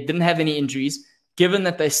they didn't have any injuries, given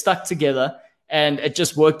that they stuck together and it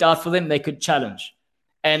just worked out for them, they could challenge.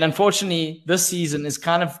 And unfortunately, this season is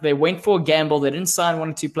they went for a gamble. They didn't sign 1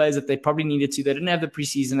 or 2 players that they probably needed to. They didn't have the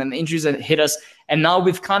preseason, and the injuries that hit us. And now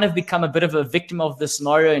we've kind of become a bit of a victim of this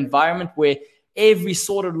scenario environment where every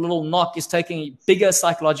sort of little knock is taking a bigger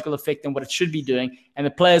psychological effect than what it should be doing. And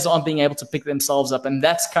the players aren't being able to pick themselves up. And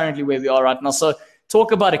that's currently where we are right now. So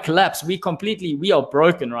talk about a collapse. We are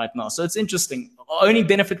broken right now. So it's interesting. The only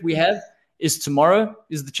benefit we have is tomorrow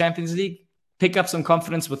is the Champions League. Pick up some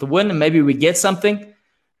confidence with the win, and maybe we get something.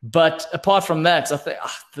 But apart from that, I think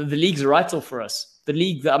the league's a write-off for us. The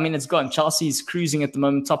league, it's gone. Chelsea's cruising at the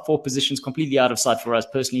moment, top 4 positions, completely out of sight for us,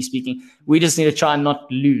 personally speaking. We just need to try and not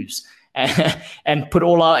lose and put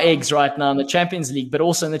all our eggs right now in the Champions League. But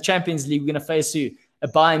also in the Champions League, we're going to face who? A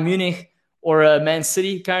Bayern Munich or a Man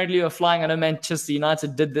City currently are flying. I know Manchester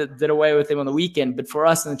United did away with them on the weekend. But for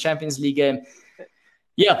us in the Champions League game,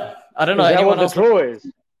 I don't know. Is that what the draw is?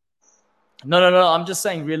 No. I'm just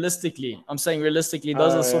saying realistically. Those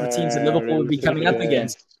are the sort of teams that Liverpool will be coming up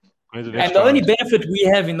against. And the only benefit we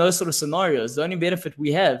have in those sort of scenarios,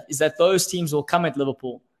 is that those teams will come at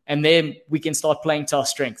Liverpool, and then we can start playing to our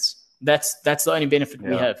strengths. That's the only benefit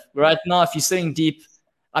we have. Right now, if you're sitting deep,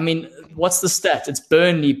 what's the stat? It's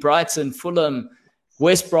Burnley, Brighton, Fulham,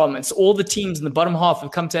 West Brom. It's all the teams in the bottom half have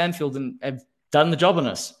come to Anfield and have done the job on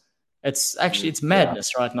us. It's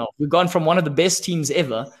madness right now. We've gone from one of the best teams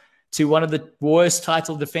ever to one of the worst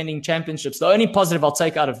title defending championships. The only positive I'll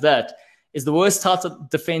take out of that is the worst title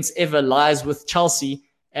defense ever lies with Chelsea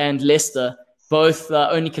and Leicester, both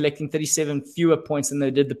only collecting 37 fewer points than they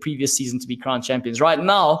did the previous season to be crowned champions. Right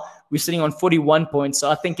now, we're sitting on 41 points. So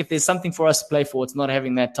I think if there's something for us to play for, it's not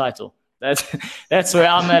having that title. That's where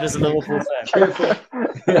I'm at as a Liverpool fan.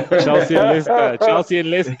 Chelsea and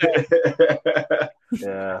Leicester.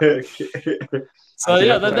 Yeah.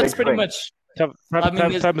 So that's pretty much. Tough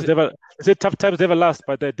times never last,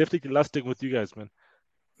 but they're definitely lasting with you guys, man.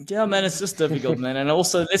 Yeah, man, it's just difficult, man. And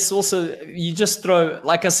also, you just throw,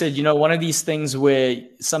 like I said, one of these things where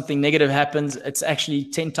something negative happens, it's actually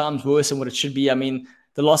 10 times worse than what it should be.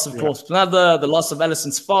 The loss of Paul Spinazza, the loss of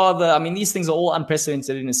Alisson's father. These things are all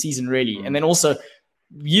unprecedented in a season, really. And then also,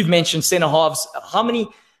 you've mentioned centre halves. How many?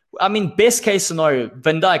 Best case scenario,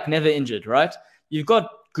 Van Dijk never injured, right? You've got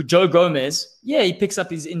Joe Gomez. Yeah, he picks up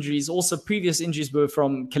his injuries. Also, previous injuries were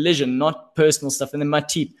from collision, not personal stuff. And then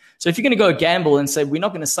Matip. So if you're going to go gamble and say, we're not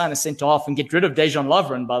going to sign a centre half and get rid of Dejan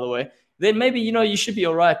Lovren, by the way, then maybe, you should be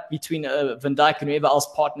all right between Van Dijk and whoever else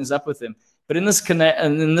partners up with him. But in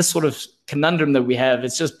this sort of conundrum that we have,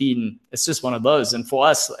 it's just one of those. And for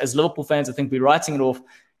us as Liverpool fans, I think we're writing it off,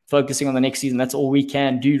 focusing on the next season. That's all we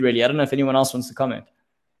can do, really. I don't know if anyone else wants to comment.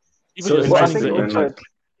 Just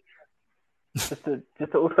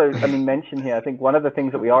to also mention here, I think one of the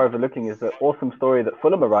things that we are overlooking is the awesome story that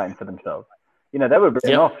Fulham are writing for themselves. They were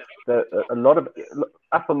written off. A lot of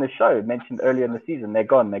us on this show mentioned earlier in the season, they're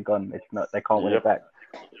gone. It's not, they can't win it back.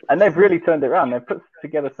 And they've really turned it around. They've put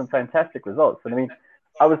together some fantastic results. And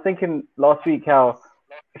I was thinking last week how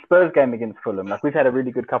Spurs game against Fulham, we've had a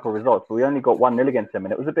really good couple of results, but we only got 1-0 against them.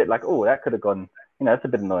 And it was a bit like, that could have gone, it's a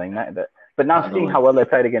bit annoying. But now seeing how well they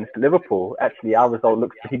played against Liverpool, actually our result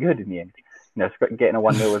looks pretty good in the end. Getting a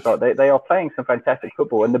 1-0 result. They are playing some fantastic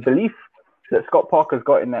football. And the belief that Scott Parker's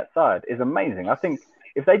got in that side is amazing. I think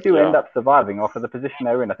if they do end up surviving after the position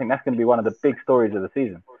they're in, I think that's going to be one of the big stories of the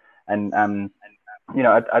season. And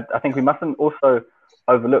I think we mustn't also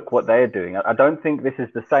overlook what they're doing. I don't think this is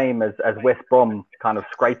the same as West Brom kind of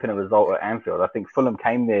scraping a result at Anfield. I think Fulham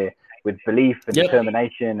came there with belief and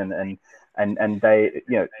determination, and they,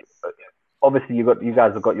 obviously you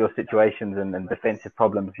guys have got your situations and defensive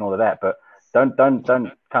problems and all of that, but don't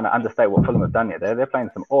kind of understate what Fulham have done here. They're playing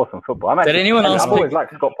some awesome football. I've always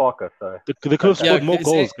liked Scott Parker. So they could have scored more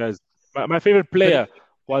goals, guys. My favorite player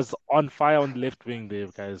was on fire on the left wing there,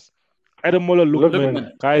 guys. Ademola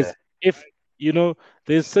Lookman, guys. If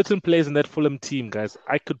there's certain players in that Fulham team, guys.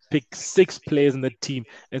 I could pick 6 players in that team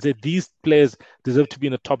and say these players deserve to be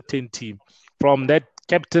in a top 10 team. From that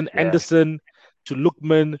captain Anderson to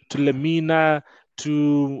Lookman to Lemina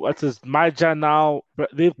to Maja now.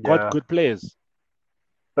 They've got good players.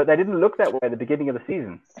 But they didn't look that way at the beginning of the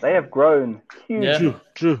season. They have grown huge. Yeah.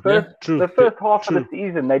 True. The first half of the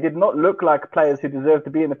season, they did not look like players who deserve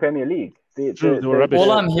to be in the Premier League.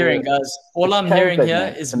 All I'm hearing, guys,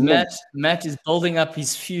 here is Matt is building up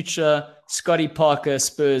his future Scotty Parker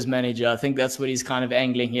Spurs manager. I think that's what he's kind of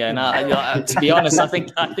angling here. And to be honest, I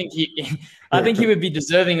think he would be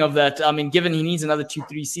deserving of that. I mean, given he needs another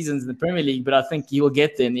 2-3 seasons in the Premier League, but I think he will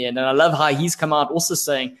get there in the end. And I love how he's come out also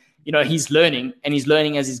saying, he's learning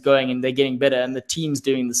as he's going, and they're getting better, and the team's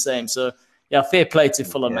doing the same. So, fair play to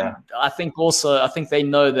Fulham. Yeah. And I think they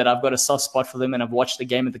know that I've got a soft spot for them, and I've watched the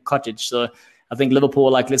game at the Cottage. So I think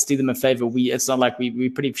Liverpool, let's do them a favor. It's not like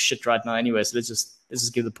we're pretty shit right now anyway. So let's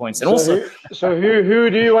just give the points. And who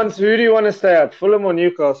do you want to stay at, Fulham or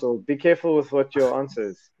Newcastle? Be careful with what your answer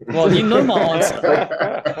is. Well, you know my answer.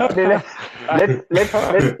 let's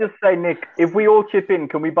just say, Nick, if we all chip in,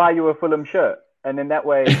 can we buy you a Fulham shirt? And in that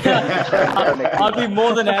way, I'd be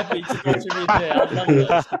more than happy to contribute there. I'd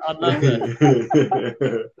love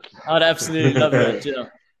that. I'd absolutely love that. Yeah.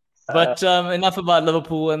 But enough about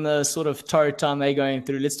Liverpool and the sort of torrid time they're going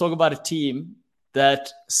through. Let's talk about a team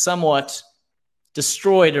that somewhat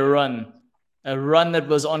destroyed a run that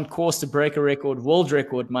was on course to break a world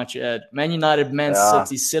record, might you add. Man United, Man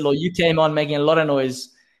City, Celo. You came on making a lot of noise.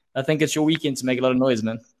 I think it's your weekend to make a lot of noise,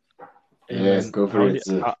 man. Yes, go for it.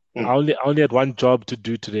 I only had one job to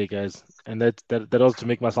do today, guys, and that was to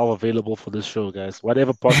make myself available for this show, guys.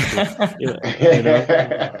 Whatever possible,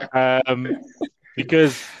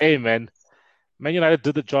 because hey, man United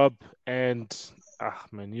did the job, and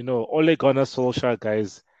Ole Gunnar Solskjaer,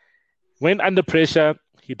 guys, when under pressure,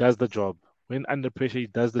 he does the job. When under pressure, he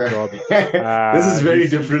does the job. This is very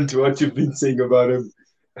different to what you've been saying about him.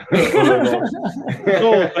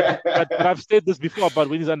 No, but I've said this before about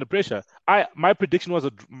when he's under pressure. My prediction was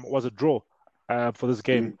a draw for this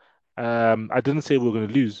game. I didn't say we were going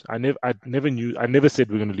to lose. I never said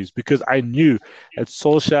we were going to lose, because I knew that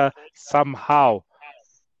Solskjaer somehow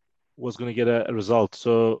was going to get a result.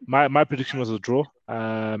 So my prediction was a draw.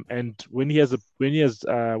 And when he's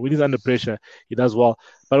under pressure, he does well.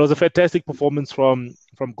 But it was a fantastic performance from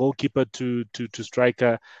goalkeeper to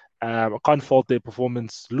striker. I can't fault their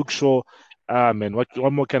performance. Luke Shaw, man, what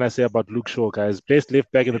more can I say about Luke Shaw, guys? Best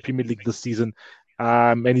left back in the Premier League this season,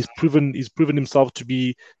 and he's proven himself to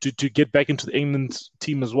get back into the England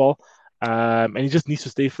team as well. And he just needs to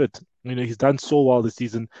stay fit. He's done so well this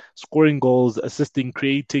season, scoring goals, assisting,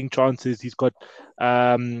 creating chances. He's got,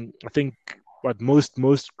 I think, most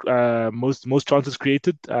chances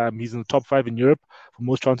created. He's in the top 5 in Europe for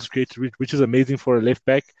most chances created, which is amazing for a left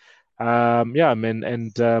back. It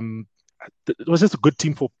was just a good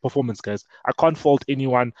team performance, guys. I can't fault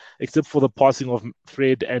anyone except for the passing of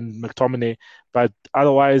Fred and McTominay, but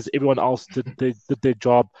otherwise everyone else did their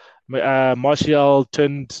job. Martial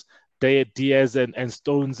turned Diaz and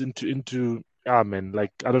Stones into I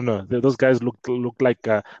don't know. Those guys looked like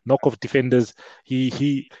knockoff defenders.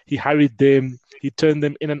 He hurried them. He turned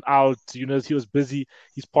them in and out. He was busy.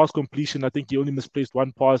 His pass completion, I think he only misplaced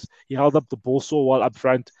one pass. He held up the ball so well up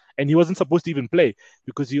front, and he wasn't supposed to even play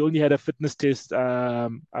because he only had a fitness test a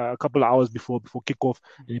couple of hours before kickoff,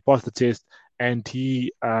 and he passed the test, and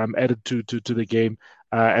he added to the game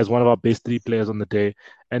as one of our best 3 players on the day.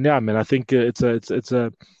 And I think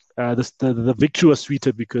the victory was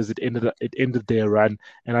sweeter because it ended their run,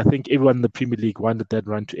 and I think everyone in the Premier League wanted that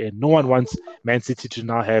run to end. No one wants Man City to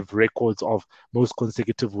now have records of most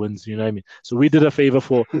consecutive wins. You know what I mean? So we did a favor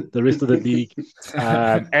for the rest of the league,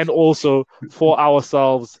 and also for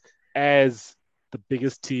ourselves as the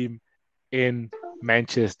biggest team in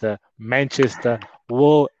Manchester. Manchester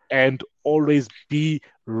will and always be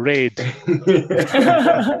red.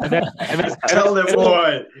 Tell them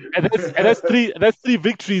why. And that's 3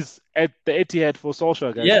 victories at the Etihad for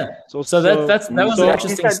Solskjaer, guys. Yeah. So that was an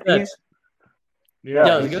interesting stat.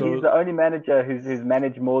 Yeah, he's the only manager who's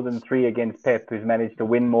managed more than 3 against Pep, who's managed to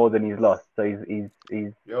win more than he's lost. So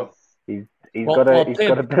he's got a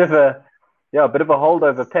bit of a hold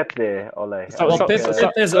over Pep there, Ole.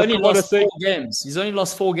 Pep has only lost 4 games. He's only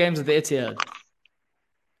lost 4 games at the Etihad,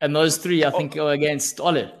 and those 3 I think are against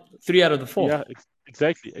Ole. 3 out of the 4. Yeah,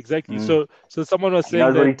 exactly. So someone was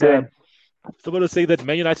saying that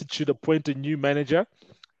Man United should appoint a new manager,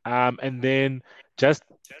 and then just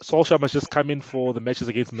Solskjaer must just come in for the matches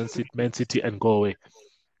against Man City and go away.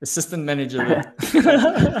 Assistant manager there.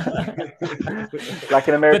 Like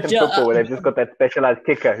in American football where they've just got that specialized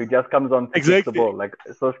kicker who just comes on to kick the ball. Like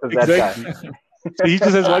Solskjaer's that guy. So he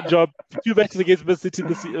just has one job. 2 matches against Man City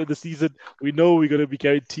the season. We know we're going to be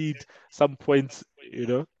guaranteed some points,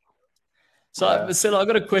 So, Marcelo, I've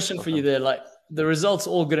got a question for you there. Like, the results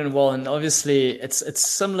all good and well, and obviously it's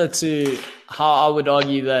similar to how I would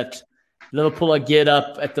argue that Liverpool are geared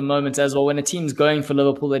up at the moment as well. When a team's going for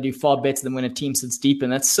Liverpool, they do far better than when a team sits deep,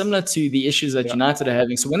 and that's similar to the issues that United are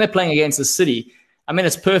having. So when they're playing against the City, I mean,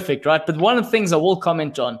 it's perfect, right? But one of the things I will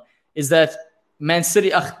comment on is that Man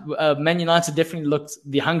United definitely looked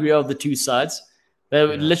the hungrier of the 2 sides. They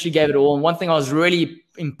literally gave it all. And one thing I was really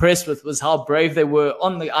impressed with was how brave they were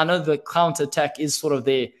I know the counter-attack is sort of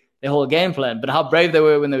their whole game plan, but how brave they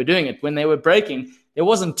were when they were doing it. When they were breaking, there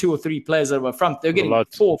wasn't 2 or 3 players that were front. They were getting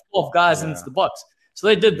 4 guys into the box. So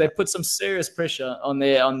they did. They put some serious pressure on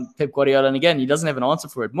Pep Guardiola. And again, he doesn't have an answer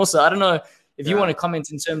for it. Musa, I don't know if you want to comment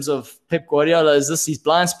in terms of Pep Guardiola. Is this his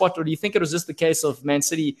blind spot, or do you think it was just the case of Man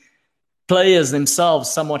City players themselves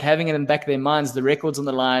somewhat having it in the back of their minds, the records on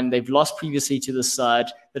the line, they've lost previously to this side,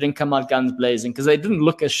 they didn't come out guns blazing because they didn't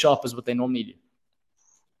look as sharp as what they normally do?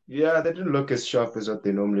 Yeah, they didn't look as sharp as what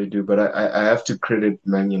they normally do, but I have to credit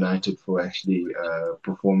Man United for actually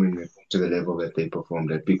performing to the level that they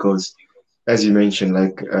performed at, because as you mentioned,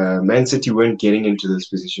 like Man City weren't getting into those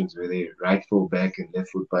positions where their right full back and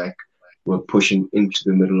left full back were pushing into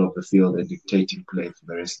the middle of the field and dictating play for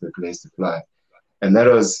the rest of the players to fly. And that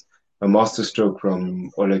was a masterstroke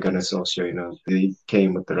from Ole Gunnar Solskjaer. They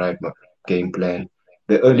came with the right game plan.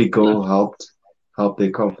 The early goal helped their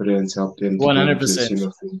confidence, helped them to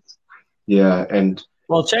 100%. Yeah, and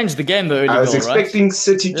changed the game. The early I was goal, expecting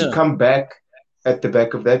City to come back at the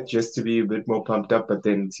back of that just to be a bit more pumped up, but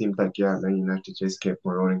then it seemed like Man United just kept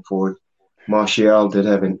rolling forward. Martial did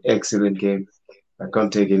have an excellent game. I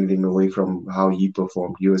can't take anything away from how he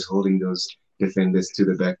performed. He was holding those defenders to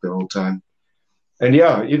the back the whole time. And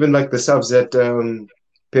even like the subs that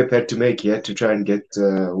Pep had to make, he had to try and get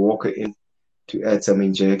Walker in to add some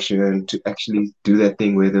injection and to actually do that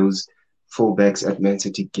thing where those fullbacks at Man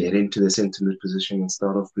City get into the centre mid position and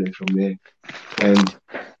start off play from there. And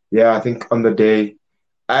I think on the day,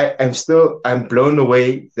 I'm blown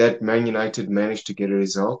away that Man United managed to get a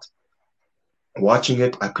result. Watching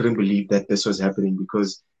it, I couldn't believe that this was happening,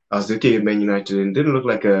 because I was looking at Man United and it didn't look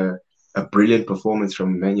like a brilliant performance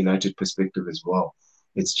from a Man United perspective as well.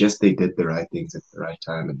 It's just they did the right things at the right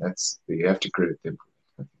time, and you have to credit them.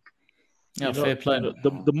 Yeah, fair play.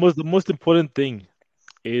 The most important thing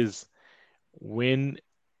is when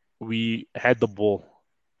we had the ball.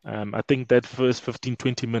 I think that first 15,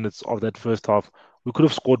 20 minutes of that first half, we could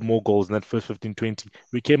have scored more goals in that first 15, 20.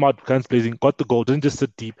 We came out guns blazing, got the goal, didn't just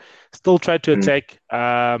sit deep, still tried to attack.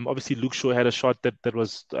 Obviously, Luke Shaw had a shot that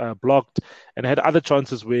was blocked, and had other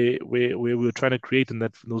chances where we were trying to create in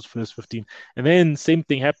those first 15. And then same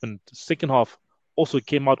thing happened. Second half also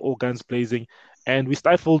came out all guns blazing, and we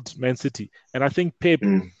stifled Man City. And I think Pep,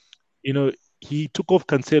 he took off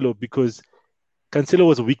Cancelo because Cancelo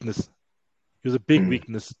was a weakness. He was a big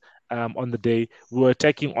weakness on the day. We were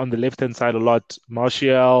attacking on the left-hand side a lot.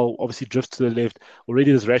 Martial obviously drifts to the left.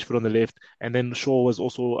 Already there's Rashford on the left. And then Shaw was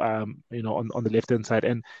also, on the left-hand side.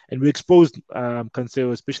 And we exposed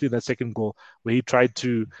Cancelo, especially in that second goal, where he tried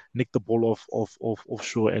to nick the ball off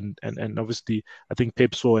Shaw. And obviously, I think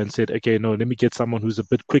Pep saw and said, okay, no, let me get someone who's a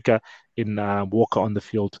bit quicker in Walker on the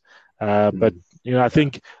field. But, I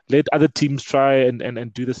think let other teams try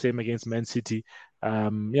and do the same against Man City.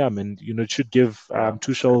 It should give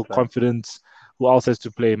Tuchel confidence. Who else has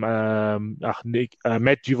to play him? Nick,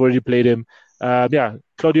 Matt, you've already played him.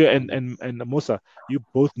 Claudio and Musa, you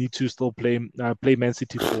both need to still play Man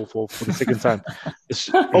City for the second time.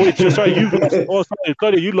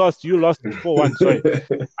 Claudio, you lost 4-1. Sorry.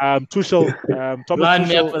 Tuchel, Thomas Line Tuchel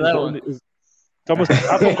me up for that one. Thomas,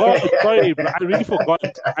 I forgot. Sorry, I really forgot.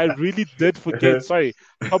 I really did forget. Sorry,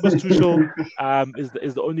 Thomas Tuchel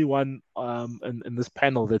is the only one in this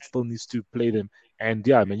panel that still needs to play them. And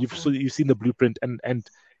you've seen the blueprint, and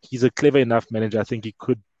he's a clever enough manager. I think he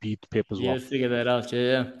could beat Pep as well. Yeah, figure that out.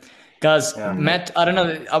 Yeah. Guys, Matt, I don't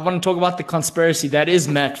know. I want to talk about the conspiracy. That is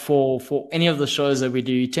Matt for any of the shows that we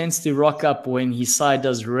do. He tends to rock up when his side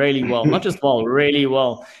does really well. Not just well, really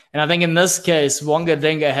well. And I think in this case, Wonga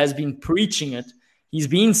Denga has been preaching it. He's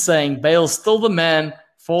been saying Bale's still the man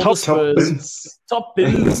for the Spurs. Top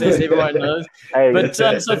bins, as everyone knows. But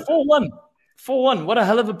so 4-1. 4-1. What a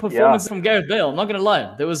hell of a performance from Gareth Bale. I'm not going to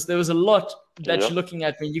lie. There was a lot that you're looking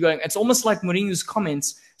at when you're going. It's almost like Mourinho's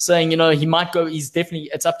comments saying, he might go.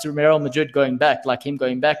 It's up to Real Madrid going back, like him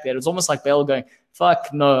going back there. It's almost like Bale going, fuck,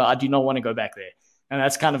 no, I do not want to go back there. And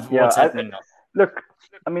that's kind of what's happening now. Look,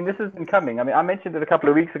 I mean, this has been coming. I mean, I mentioned it a couple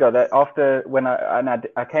of weeks ago that after when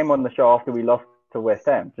I came on the show after we lost to West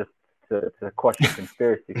Ham, just to quash the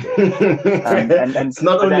conspiracy theory. And it's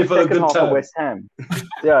not only for the good times. West Ham.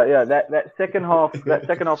 That second half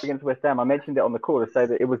against West Ham, I mentioned it on the call to say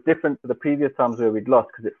that it was different to the previous times where we'd lost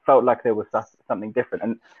because it felt like there was something different.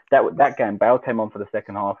 And that game, Bale came on for the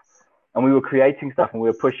second half, and we were creating stuff and we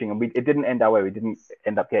were pushing, and it didn't end our way. We didn't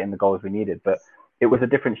end up getting the goals we needed, but it was a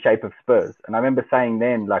different shape of Spurs. And I remember saying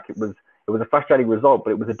then, like it was a frustrating result,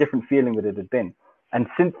 but it was a different feeling that it had been. And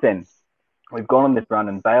since then, we've gone on this run,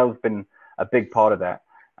 and Bale's been a big part of that.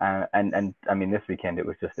 And I mean, this weekend it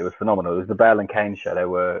was phenomenal. It was the Bale and Kane show. They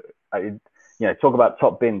were, talk about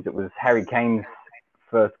top bins. It was Harry Kane's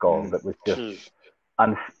first goal that was just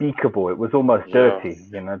unspeakable. It was almost dirty.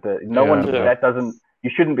 You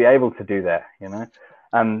shouldn't be able to do that.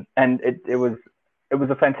 And it was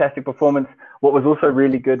a fantastic performance. What was also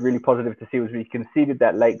really good, really positive to see was we conceded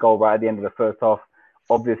that late goal right at the end of the first half.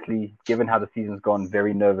 Obviously, given how the season's gone,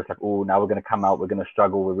 very nervous. Like, now we're going to come out. We're going to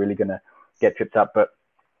struggle. We're really going to get tripped up. But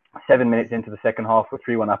 7 minutes into the second half, we're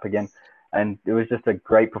 3-1 up again. And it was just a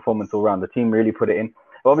great performance all around. The team really put it in.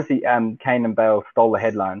 Obviously, Kane and Bale stole the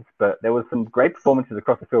headlines, but there was some great performances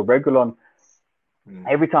across the field. Reguilon,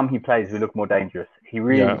 every time he plays, we look more dangerous. He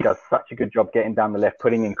really does such a good job getting down the left,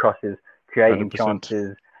 putting in crosses, creating 100%.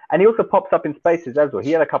 Chances. And he also pops up in spaces as well.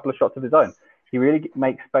 He had a couple of shots of his own. He really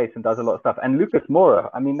makes space and does a lot of stuff. And Lucas Moura,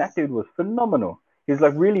 I mean, that dude was phenomenal. He was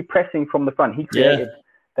like really pressing from the front. He created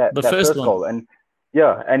that first goal. And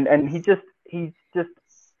and he just,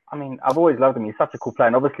 I mean, I've always loved him. He's such a cool player.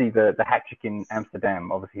 And obviously the hat trick in Amsterdam,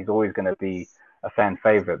 obviously he's always going to be a fan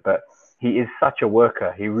favorite, but he is such a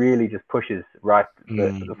worker. He really just pushes the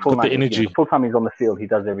full night. The energy. The full time he's on the field, he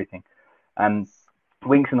does everything. And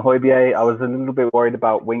Winks and Højbjerg, I was a little bit worried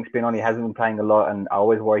about Winks being on. He hasn't been playing a lot, and I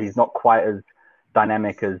always worry he's not quite as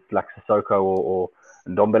dynamic as like Sissoko or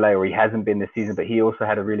Ndombele, or he hasn't been this season, but he also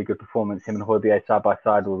had a really good performance. Him and Højbjerg side by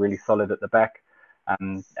side were really solid at the back.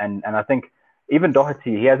 And I think even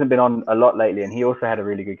Doherty, he hasn't been on a lot lately, and he also had a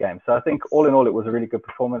really good game. So I think all in all, it was a really good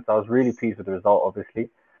performance. I was really pleased with the result, obviously.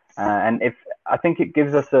 And I think it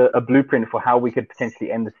gives us a blueprint for how we could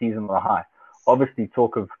potentially end the season on a high. Obviously,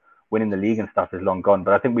 talk of winning the league and stuff is long gone,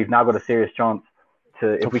 but I think we've now got a serious chance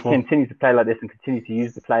to, if we continue to play like this and continue to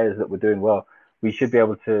use the players that we're doing well, we should be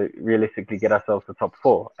able to realistically get ourselves to top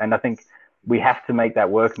 4. And I think we have to make that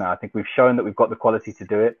work now. I think we've shown that we've got the quality to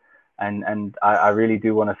do it. And I really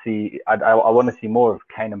do want to see, I want to see more of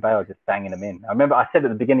Kane and Bale just banging them in. I remember I said at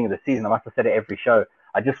the beginning of the season, I must have said it every show,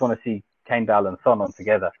 I just want to see Kane, Bale and Son on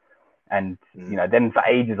together. And, then for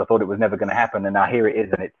ages, I thought it was never going to happen. And now here it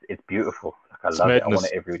is, and it's beautiful. Like, I love it. I want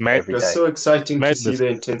it every day. It's so exciting to see the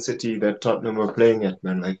intensity that Tottenham are playing at,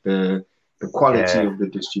 man. Like the quality of the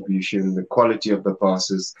distribution, the quality of the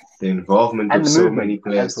passes, the involvement of so many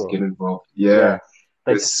players to get involved. Yeah.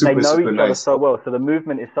 They know each other so well. So the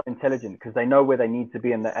movement is so intelligent because they know where they need to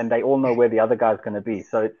be and they all know where the other guy's going to be.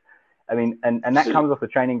 So it's, I mean, and that comes off the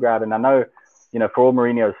training ground. And I know, for all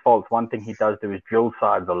Mourinho's faults, one thing he does do is drill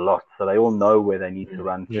sides a lot. So they all know where they need to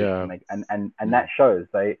run to make, and that shows.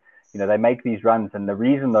 They make these runs, and the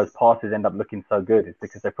reason those passes end up looking so good is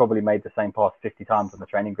because they probably made the same pass 50 times on the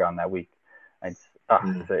training ground that week. And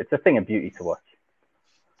it's a thing of beauty to watch.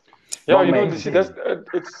 Yeah, see,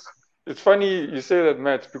 it's funny you say that,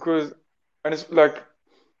 Matt, because, and it's like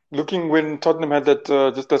looking when Tottenham had that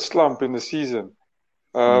just that slump in the season.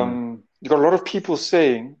 You got a lot of people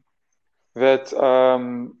saying that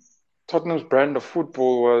Tottenham's brand of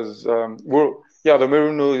football was the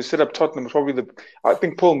Mourinho who set up Tottenham was probably I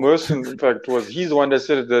think Paul Merson, in fact, he's the one that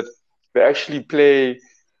said that they actually play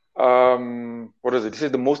what is it? He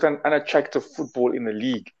said the most unattractive football in the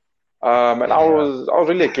league. And I was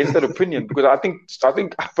really against that opinion because I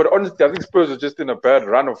think, but honestly, I think Spurs are just in a bad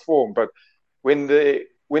run of form. But when they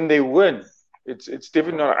win, it's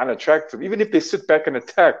definitely not unattractive. Even if they sit back and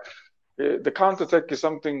attack, the counter attack is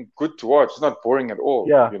something good to watch. It's not boring at all.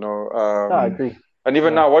 Yeah, I agree. And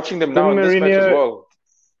even now, watching them now in this match as well.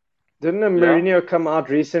 Didn't Mourinho come out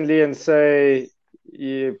recently and say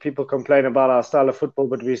people complain about our style of football,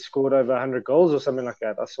 but we scored over 100 goals or something like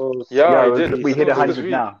that. I saw. We hit 100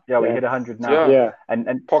 now. Yeah, we hit 100 now. Yeah.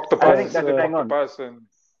 And Park the I think bus. that's bang on.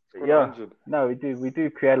 No, we do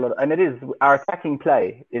create a lot, and it is our attacking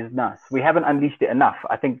play is nice. We haven't unleashed it enough.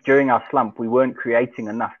 I think during our slump we weren't creating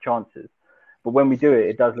enough chances, but when we do it,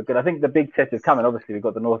 it does look good. I think the big test is coming. Obviously, we've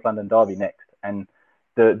got the North London derby next, and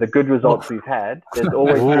the good results we've had. There's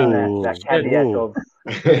always been that caveat of.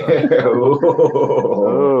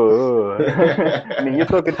 I mean, you're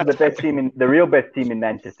talking to the real best team in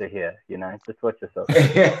Manchester here. You know, just watch yourself.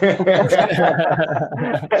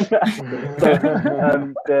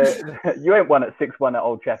 You ain't won at 6-1 at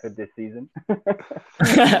Old Trafford this season. Okay.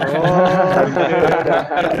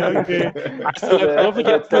 I still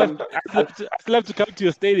have to come to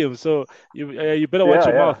your stadium, so you better watch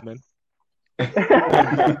your mouth, man.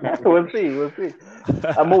 We'll see.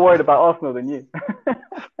 I'm more worried about Arsenal than you.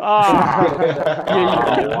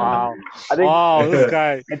 Wow! I think this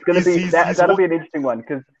guy. It's going to be that'll be an interesting one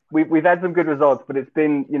because we've had some good results, but it's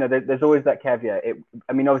been there's always that caveat.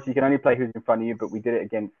 I mean, obviously you can only play who's in front of you, but we did it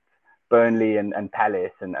against Burnley and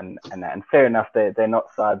Palace and fair enough, they're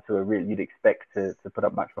not sides who are really you'd expect to put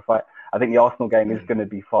up much of a fight. I think the Arsenal game is going to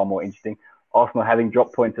be far more interesting. Arsenal having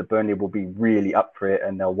dropped points at Burnley will be really up for it,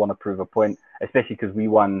 and they'll want to prove a point, especially because we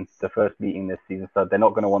won the first meeting this season, so they're not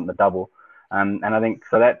going to want the double. And I think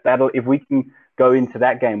so that'll if we can go into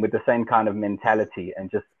that game with the same kind of mentality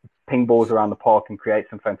and just ping balls around the park and create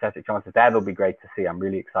some fantastic chances, that'll be great to see. I'm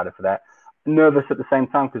really excited for that. Nervous at the same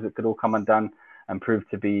time because it could all come undone and prove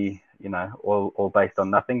to be, all based on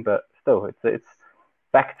nothing. But still, it's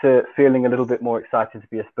back to feeling a little bit more excited to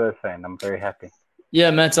be a Spurs fan. I'm very happy. Yeah,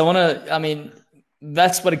 Matt,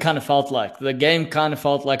 that's what it kind of felt like. The game kind of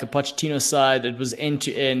felt like a Pochettino side. It was end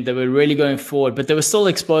to end. They were really going forward, but they were still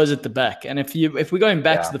exposed at the back. And if we're going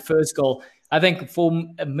back to the first goal, I think for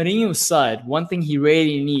Mourinho's side, one thing he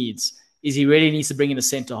really needs to bring in a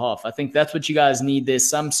centre half. I think that's what you guys need. There's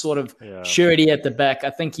some sort of surety at the back. I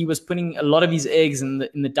think he was putting a lot of his eggs in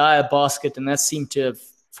the Dyer basket, and that seemed to have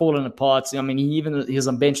fallen apart. I mean, he was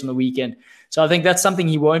on bench on the weekend. So I think that's something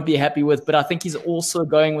he won't be happy with. But I think he's also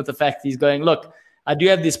going with the fact he's going, look, I do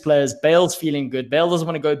have these players. Bale's feeling good. Bale doesn't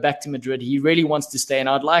want to go back to Madrid. He really wants to stay, and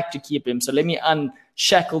I'd like to keep him. So let me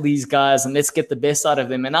unshackle these guys, and let's get the best out of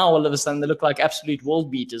them. And now all of a sudden they look like absolute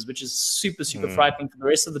world beaters, which is super, super frightening for the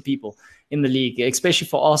rest of the people in the league, especially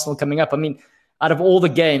for Arsenal coming up. I mean, out of all the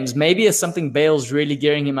games, maybe it's something Bale's really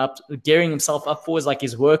gearing himself up for, is like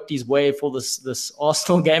he's worked his way for this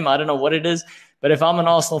Arsenal game. I don't know what it is. But if I'm an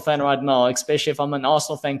Arsenal fan right now, especially if I'm an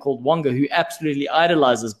Arsenal fan called Wonga, who absolutely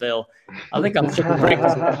idolizes Bale, I think I'm flipping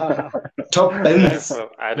bricks. Top ends. The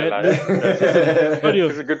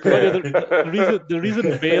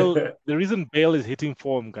reason Bale is hitting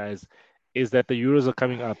form, guys, is that the Euros are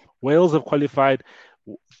coming up. Wales have qualified.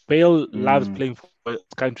 Bale loves playing for his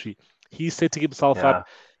country. He's setting himself up.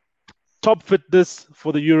 Top fitness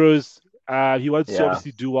for the Euros. He wants to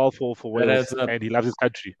obviously do well for Wales, and he loves his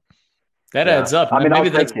country. That adds up. I mean, maybe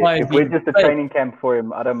that's why if we're just a training camp for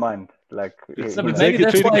him, I don't mind. Maybe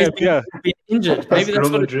that's why he's been injured. Maybe that's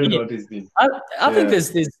what it's been. I think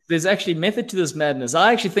there's actually method to this madness.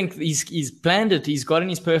 I actually think he's planned it. He's got in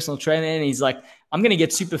his personal trainer and he's like, I'm going to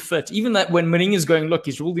get super fit. Even that when Mourinho's going, look,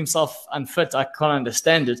 he's ruled himself unfit. I can't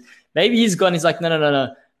understand it. Maybe he's like,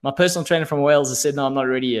 no. My personal trainer from Wales has said, no, I'm not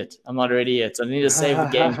ready yet. I need to save the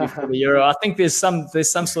games before the Euro. I think there's some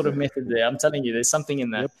sort of method there. I'm telling you, there's something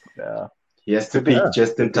in that. Yeah. He has to peak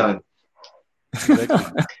just in time.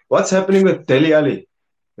 Exactly. What's happening with Dele Alli?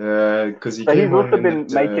 Because he's also been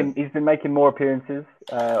making more appearances.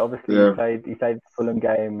 Obviously, he played the Fulham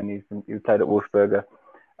game and he played at Wolfsburger.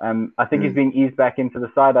 I think he's being eased back into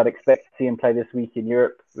the side. I'd expect to see him play this week in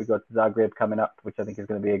Europe. We've got Zagreb coming up, which I think is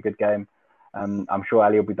going to be a good game. I'm sure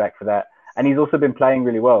Ali will be back for that. And he's also been playing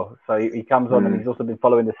really well. So he comes on and he's also been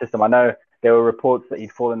following the system. I know there were reports that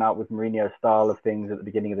he'd fallen out with Mourinho's style of things at the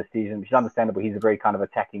beginning of the season, which is understandable. He's a very kind of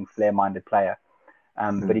attacking, flair-minded player.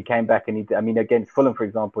 But he came back and against Fulham, for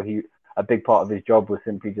example, a big part of his job was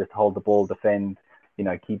simply just hold the ball, defend,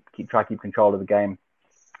 try to keep control of the game.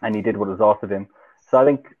 And he did what was asked of him. So I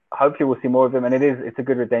think hopefully we'll see more of him. And it's a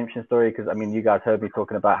good redemption story because, you guys heard me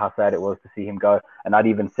talking about how sad it was to see him go. And I'd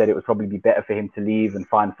even said it would probably be better for him to leave and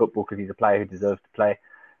find football because he's a player who deserves to play.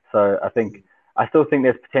 So I still think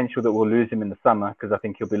there's potential that we'll lose him in the summer because I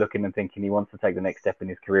think he'll be looking and thinking he wants to take the next step in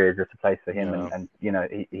his career. There's a place for him. And he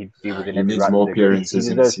was in every right. More appearances.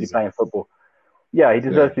 He deserves to be playing football. Yeah, he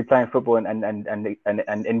deserves to be playing football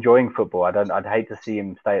and enjoying football. I'd hate to see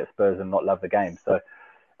him stay at Spurs and not love the game. So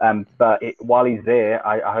But while he's there,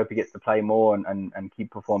 I hope he gets to play more and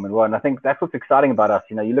keep performing well. And I think that's what's exciting about us.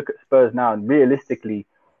 You know, you look at Spurs now, and realistically,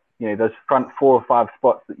 you know, those front 4 or 5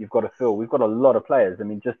 spots that you've got to fill, we've got a lot of players. I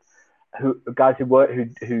mean, just guys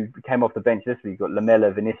who came off the bench this week. You've got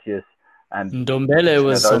Lamela, Vinicius, and Ndombele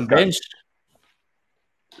was on bench.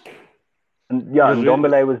 And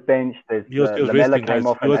Ndombele was benched. There's Lamela came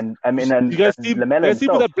off, and you guys see Lamela with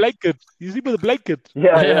a blanket. You see with a blanket.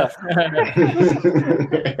 Yeah.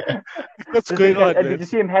 What's going on? And did you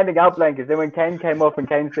see him handing out blankets? Then when Kane came off and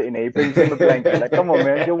Kane's sitting there, he brings him a blanket. Like, come on,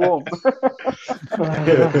 man, you're warm.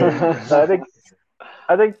 So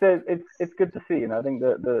I think that it's good to see. You know, I think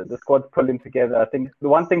the squad's pulling together. I think the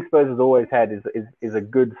one thing Spurs has always had is a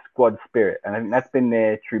good squad spirit, and I think that's been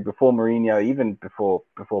there through before Mourinho, even before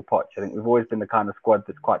Poch. I think we've always been the kind of squad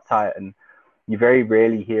that's quite tight, and you very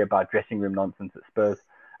rarely hear about dressing room nonsense at Spurs.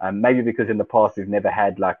 Maybe because in the past we've never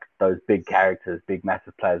had like those big characters, big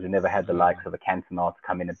massive players. We've never had the likes of a Cantona to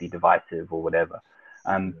come in and be divisive or whatever.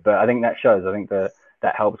 But I think that shows. I think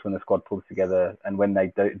that helps when the squad pulls together, and when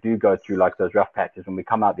they do go through like those rough patches, when we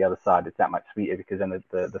come out the other side, it's that much sweeter because then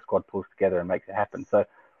the squad pulls together and makes it happen. So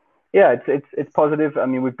yeah, it's positive. I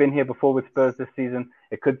mean, we've been here before with Spurs this season.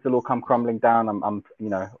 It could still all come crumbling down. I'm you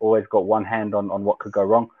know, always got one hand on what could go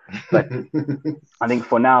wrong. But I think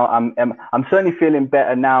for now, I'm certainly feeling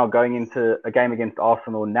better now going into a game against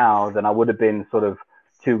Arsenal now than I would have been sort of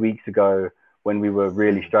 2 weeks ago when we were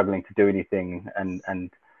really struggling to do anything. And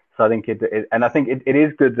so I think it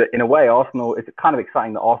is good that in a way Arsenal, it's kind of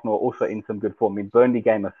exciting that Arsenal are also in some good form. I mean, Burnley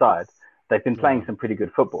game aside, they've been playing some pretty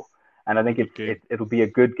good football. And I think it'll be a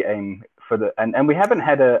good game for and we haven't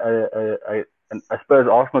had a Spurs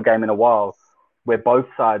Arsenal game in a while where both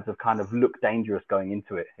sides have kind of looked dangerous going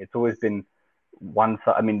into it. It's always been one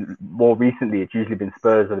side. I mean, more recently, it's usually been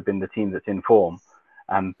Spurs that have been the team that's in form.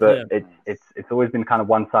 But it's always been kind of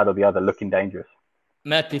one side or the other looking dangerous.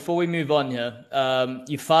 Matt, before we move on here,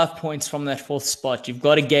 you're 5 points from that 4th spot. You've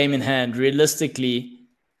got a game in hand. Realistically,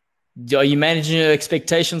 are you managing your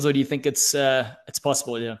expectations, or do you think it's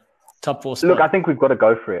possible? Yeah. Top 4 spot. Look, I think we've got to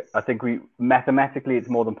go for it. I think mathematically it's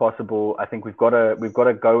more than possible. I think we've got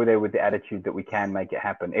to go there with the attitude that we can make it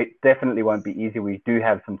happen. It definitely won't be easy. We do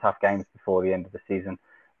have some tough games before the end of the season.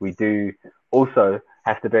 We do also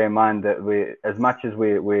have to bear in mind that as much as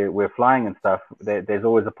we're flying and stuff, there's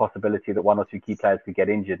always a possibility that 1 or 2 key players could get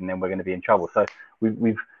injured, and then we're going to be in trouble. So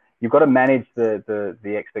you've got to manage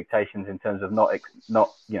the expectations in terms of not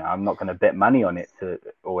you know, I'm not going to bet money on it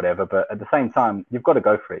or whatever, but at the same time you've got to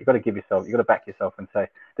go for it. You've got to back yourself and say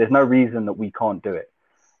there's no reason that we can't do it.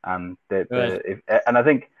 And I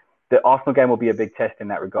think the Arsenal game will be a big test in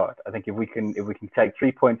that regard. I think if we can take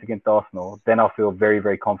 3 points against Arsenal, then I'll feel very,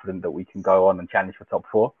 very confident that we can go on and challenge for top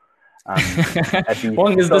 4.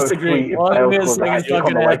 Wong is disagreeing. Wong is not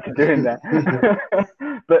going to happen. Doing that.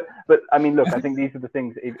 but I mean, look, I think these are the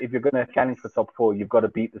things. If you're going to challenge for top 4, you've got to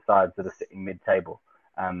beat the sides that are sitting mid-table,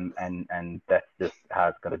 and that's just how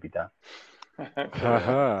it's got to be done.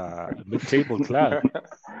 Mid-table club.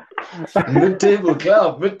 Mid-table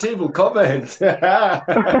club. Mid-table comment.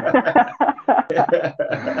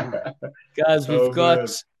 Guys,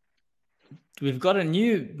 we've got a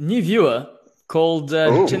new viewer called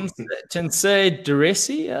Chinsei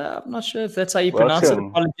Deresi. I'm not sure if that's how you pronounce it.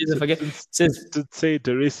 Apologies if I get it. Says Chinsei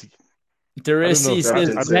Deresi. Deresi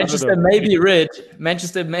says Manchester may be red.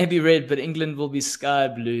 Manchester may be red, but England will be sky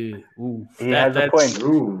blue. Ooh, he has a point.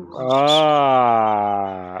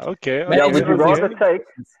 Okay. Yeah, would you rather take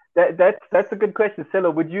that's a good question, Silla.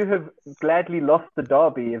 Would you have gladly lost the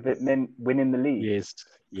derby if it meant winning the league? Yes.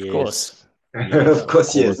 Of course. Of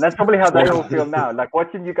course, yes. And that's probably how they all feel now. Like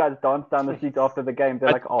watching you guys dance down the street after the game,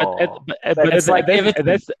 they're like, "Oh." But it's like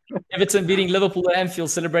Everton beating Liverpool at Anfield,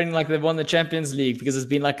 celebrating like they've won the Champions League because it's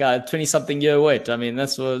been like a 20-something year wait. I mean,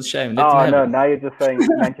 that's a shame. Oh no! Now you're just saying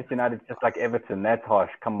Manchester United just like Everton. That's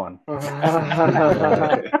harsh. Come on.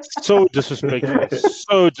 So disrespectful.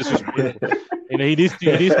 So disrespectful. You know, he needs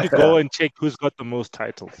to go and check who's got the most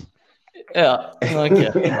titles. Yeah,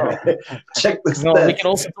 okay. Check the stats. No, we can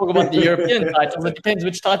also talk about the European titles. It depends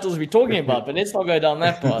which titles we're talking about, but let's not go down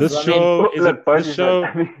that path. This show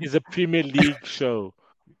is a Premier League show,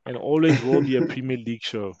 and always will be a Premier League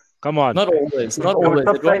show. Come on. Not always.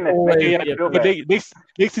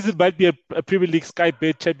 Next season might be a Premier League Sky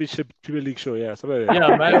Bet Championship Premier League show. Yeah, something like that.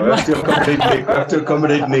 Yeah, man. I have to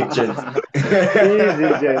accommodate Nick, gents. Easy,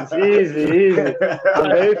 gents. Easy. I'm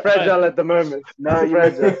very fragile at the moment. No, you'll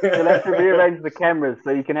have to rearrange the cameras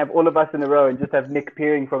so you can have all of us in a row and just have Nick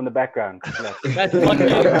peering from the background. Can't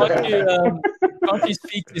you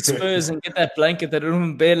speak to Spurs and get that blanket that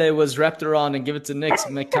Bele was wrapped around and give it to Nick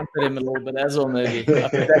and make comfort him a little bit as well, maybe.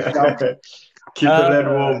 Keep the lad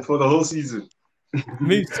warm for the whole season.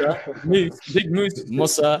 Moose, big Moose,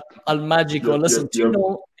 Musa, Al Magico. Listen,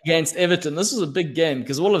 2-0 against Everton. This was a big game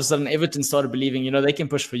because all of a sudden Everton started believing, they can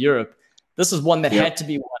push for Europe. This is one that had to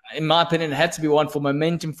be won. In my opinion, it had to be won for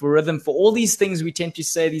momentum, for rhythm, for all these things we tend to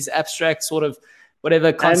say, these abstract sort of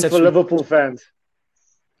whatever concepts. And for Liverpool fans.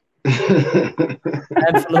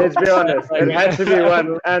 Let's be honest. It had to be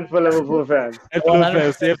one and for Liverpool fans. And for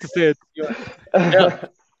Liverpool fans, you have to say it. Yeah.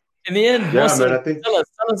 In the end, man, I think... tell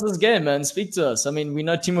us this game, man. Speak to us. I mean, we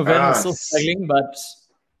know Timo Werner is still struggling, but...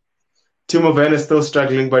 Timo Werner is still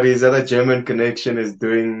struggling, but his other German connection is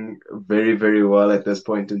doing very, very well at this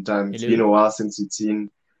point in time. It's been a while since we've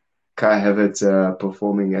seen Kai Havertz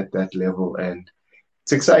performing at that level, and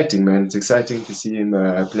it's exciting, man. It's exciting to see him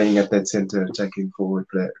playing at that center attacking forward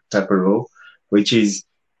type of role, which he's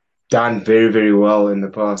done very, very well in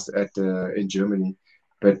the past in Germany.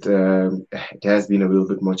 But it has been a little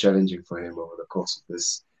bit more challenging for him over the course of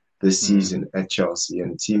this season at Chelsea.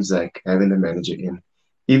 And it seems like having the manager in,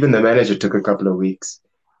 even the manager took a couple of weeks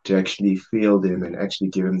to actually field him and actually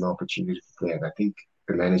give him the opportunity to play. And I think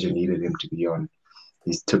the manager needed him to be on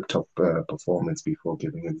his tip-top performance before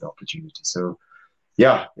giving him the opportunity. So,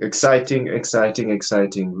 yeah, exciting.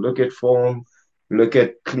 Look at form, look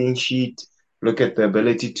at clean sheet, look at the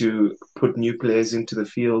ability to put new players into the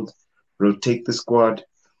field, rotate the squad.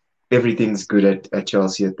 Everything's good at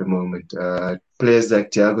Chelsea at the moment. Players like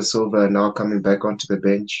Thiago Silva are now coming back onto the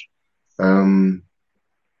bench.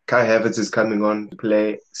 Kai Havertz is coming on to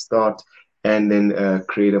play, start, and then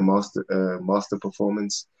create a master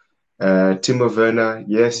performance. Timo Werner,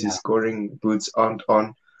 yes, his scoring boots aren't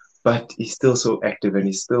on, but he's still so active and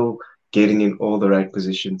he's still getting in all the right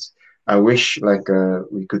positions. I wish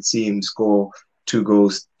we could see him score 2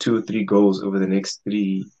 or 3 goals over the next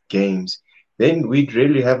 3 games. Then we'd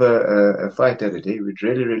really have a fight at it. We'd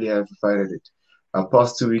really have a fight at it. Our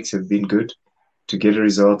past 2 weeks have been good. To get a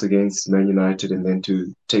result against Man United and then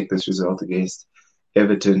to take this result against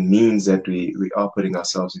Everton means that we are putting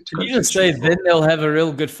ourselves into contention. You just say then they'll have a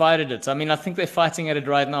real good fight at it. I mean, I think they're fighting at it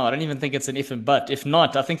right now. I don't even think it's an if and but. If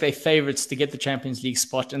not, I think they're favourites to get the Champions League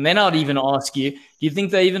spot. And then I'd even ask you, do you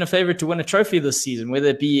think they're even a favourite to win a trophy this season, whether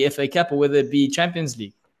it be FA Cup or whether it be Champions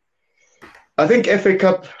League? I think FA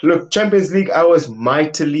Cup, look, Champions League, I was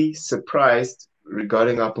mightily surprised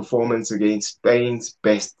regarding our performance against Spain's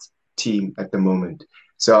best team at the moment.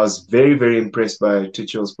 So I was very, very impressed by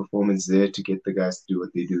Tuchel's performance there to get the guys to do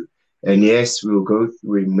what they do. And yes,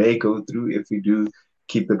 we may go through if we do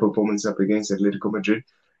keep the performance up against Atletico Madrid.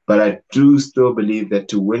 But I do still believe that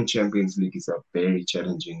to win Champions League is a very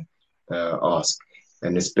challenging ask.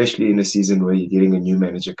 And especially in a season where you're getting a new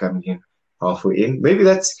manager coming in halfway in. Maybe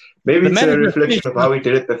it's a reflection of how we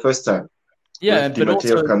did it the first time. Yeah, but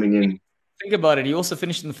also coming in. Think about it. He also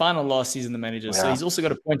finished in the final last season, the manager. Yeah. So he's also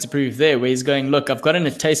got a point to prove there where he's going, look, I've gotten a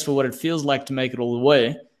taste for what it feels like to make it all the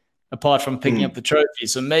way, apart from picking up the trophy.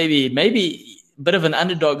 So maybe a bit of an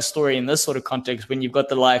underdog story in this sort of context when you've got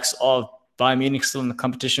the likes of Bayern Munich still in the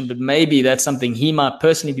competition, but maybe that's something he might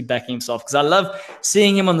personally be backing himself because I love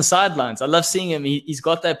seeing him on the sidelines. I love seeing him. He's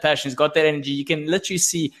got that passion. He's got that energy. You can literally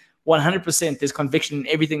see 100% there's conviction in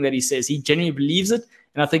everything that he says. He genuinely believes it.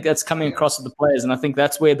 And I think that's coming across with the players. And I think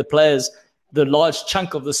that's where the players, the large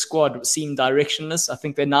chunk of the squad seem directionless. I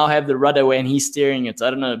think they now have the rudder and he's steering it. I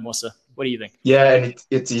don't know, Musa. What do you think? Yeah, and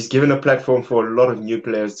he's given a platform for a lot of new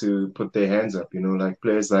players to put their hands up, like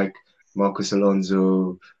players like Marcos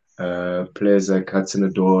Alonso, players like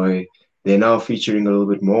Hudson-Odoi. They're now featuring a little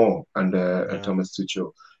bit more under Thomas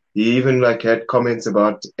Tuchel. He even had comments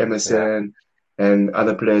about Emerson and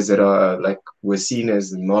other players that are were seen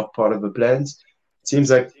as not part of the plans. It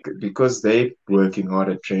seems like because they're working hard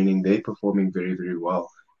at training, they're performing very, very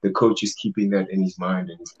well. The coach is keeping that in his mind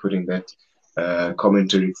and is putting that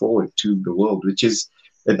commentary forward to the world,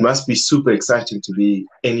 it must be super exciting to be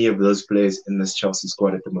any of those players in this Chelsea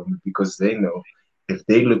squad at the moment because they know if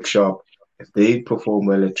they look sharp, if they perform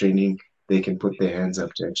well at training, they can put their hands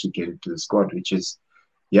up to actually get into the squad,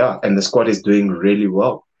 and the squad is doing really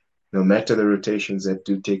well. No matter the rotations that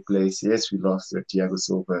do take place. Yes, we lost Thiago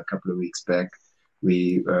Silva a couple of weeks back.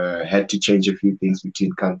 We had to change a few things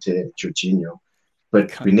between Kante and Jorginho,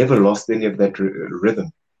 but we never lost any of that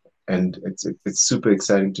rhythm. And it's super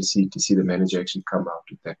exciting to see the manager actually come out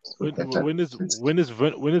with that. When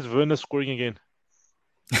is Werner scoring again?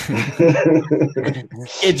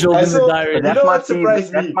 Scheduled in the diary. You know what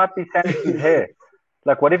surprised me? That might be Santi's hair.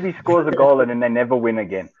 Like, what if he scores a goal and then they never win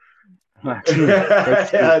again?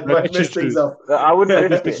 It might mess things up. I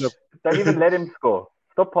wouldn't risk it. Don't even let him score.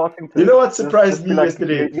 Stop passing to him. You know what surprised me like,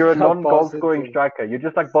 yesterday? You're a non-goal scoring striker. You're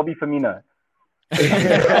just like Bobby Firmino.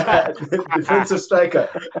 Defensive striker.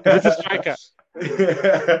 What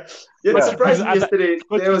surprised me yesterday?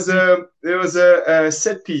 There was a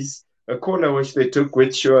set piece, a corner which they took,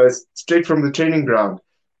 which was straight from the training ground,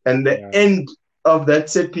 and the end of that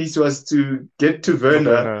set piece was to get to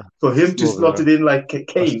Werner for him to slot it in like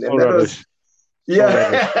Kane, and that was.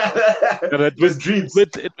 It was dreams.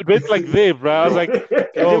 It went like there, bro. I was like,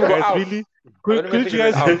 "Oh, guys, really? Couldn't you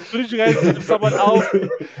guys have someone else?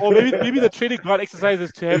 Or maybe the training ground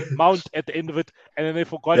exercises to have Mount at the end of it, and then they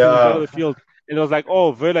forgot he was out of the field, and it was like,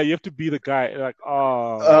 "Oh, Werner, you have to be the guy." And like,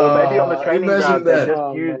 or maybe on the training ground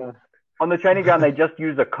on the training ground they just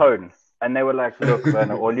use a cone, and they were like, "Look,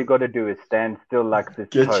 Werner, all you got to do is stand still like this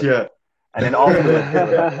cone." Here. And then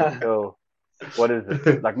afterwards, what is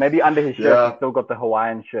it? Like maybe under his shirt, he's still got the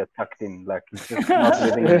Hawaiian shirt tucked in. Like he's just not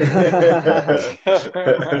living.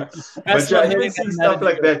 But you see stuff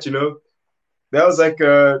like that, you know. That was like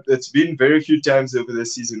it's been very few times over the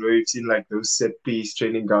season where we've seen like those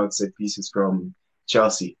training ground set pieces from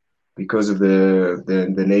Chelsea because of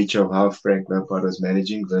the nature of how Frank Lampard was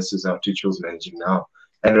managing versus how Tuchel's managing now.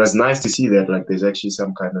 And it was nice to see that like there's actually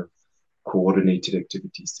some kind of coordinated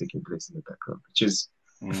activities taking place in the background, which is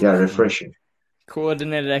refreshing.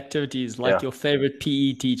 Coordinated activities like your favorite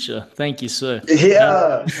PE teacher. Thank you, sir.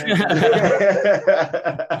 Yeah.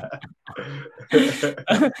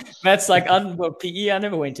 Matt's like, PE, I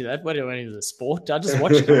never went to that. What do I went to the sport? I just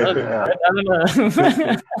watched it. I don't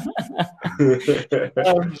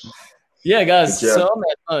know. Guys. So on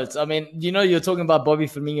that note, I mean, you're talking about Bobby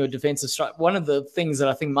Firmino, defensive strike. One of the things that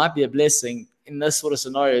I think might be a blessing in this sort of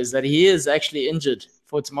scenario is that he is actually injured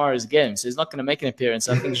for tomorrow's game, so he's not going to make an appearance.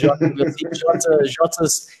 I think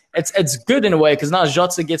Jota's it's good in a way because now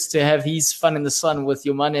Jota gets to have his fun in the sun with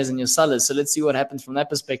your Manes and your Salahs. So let's see what happens from that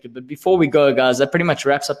perspective. But before we go, guys, that pretty much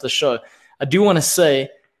wraps up the show. I do want to say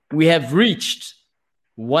we have reached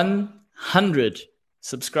 100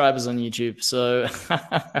 subscribers on YouTube. So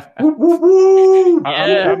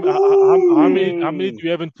how many do we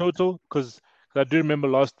have in total? Because I do remember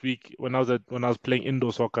last week when I was playing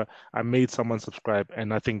indoor soccer, I made someone subscribe,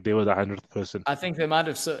 and I think they were the 100th person. I think they might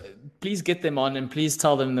have. So please get them on, and please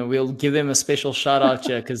tell them that we'll give them a special shout out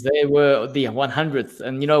here because they were the 100th.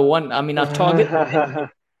 And our target. You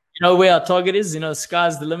know where our target is.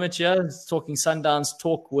 Sky's the limit here. Talking Sundowns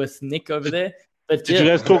talk with Nick over there. But did you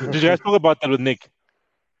guys talk about that with Nick?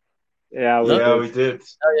 Yeah, we did.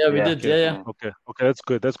 Oh yeah, we did. Yeah. Okay, that's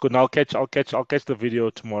good. And I'll catch the video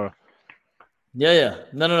tomorrow. Yeah.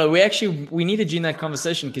 No. We needed you in that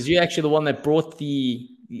conversation because you're actually the one that brought the.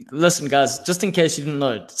 Listen, guys, just in case you didn't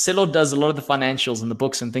know, Celo does a lot of the financials and the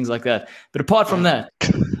books and things like that. But apart from that,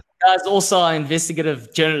 guys also are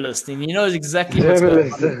investigative journalist, and he knows exactly what's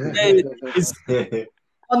going on. He's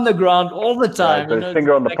on the ground all the time.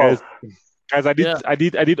 Finger on the pulse. Guys, I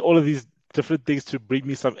did all of these different things to bring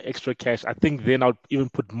me some extra cash. I think then I'll even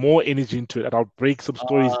put more energy into it, and I'll break some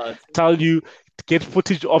stories. Tell you. Get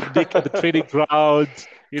footage of Nick at the training ground.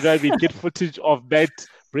 You know what I mean? Get footage of Matt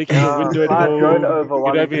breaking the window at home. Going over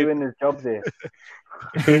while he's doing his job there.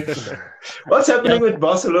 What's happening with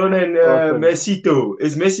Barcelona and Messi?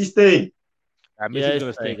 Is Messi staying? Messi's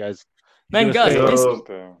gonna stay, guys. Man, guys,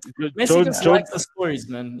 Messi just likes the stories,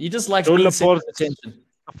 man. He just likes being center attention.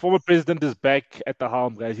 The former president is back at the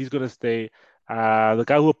helm, guys. He's gonna stay. The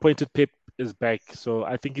guy who appointed Pep is back, so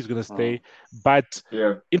I think he's going to stay. But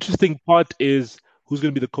interesting part is who's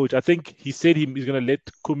going to be the coach. I think he said he's going to let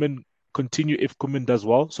Koeman continue if Koeman does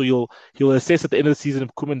well. So he'll assess at the end of the season if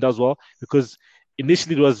Koeman does well, because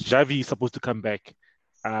initially it was Xavi supposed to come back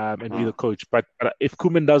and be the coach. But if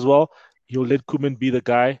Koeman does well, he'll let Koeman be the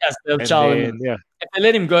guy. Yes, they'll chow him. Yeah. If they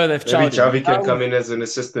let him go, they've chowed him. Xavi can come in as an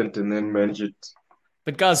assistant and then manage it.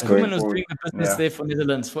 But guys, Koeman was doing the business there for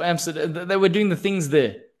Netherlands, for Amsterdam. They were doing the things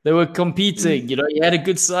there. They were competing, He had a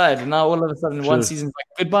good side, and now all of a sudden, one season's like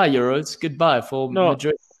goodbye Euros, goodbye for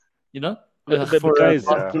Madrid. Guys,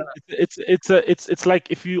 it's like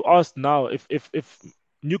if you asked now, if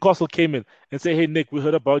Newcastle came in and say, "Hey Nick, we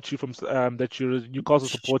heard about you from that you're a Newcastle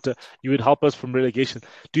supporter. You would help us from relegation."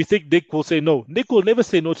 Do you think Nick will say no? Nick will never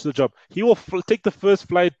say no to the job. He will take the first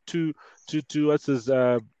flight to the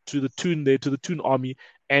Toon Army.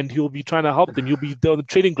 And he'll be trying to help them. You'll be on the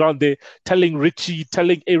training ground there telling Richie,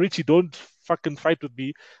 hey, Richie, don't fucking fight with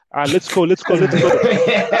me. Let's go.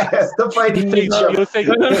 Stop fighting each other. You're saying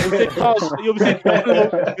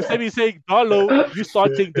Darlow, you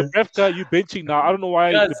starting. Dubravka, you benching now. I don't know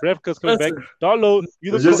why Dubravka's coming back. Darlow,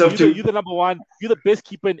 you're the number one. You're the best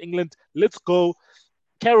keeper in England. Let's go.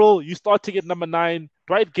 Carroll, you starting at number 9.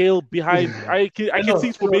 Dwight Gale behind. I can see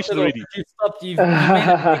his formation already. You've made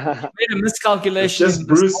a miscalculation. It's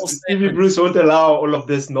just Stevie Bruce won't allow all of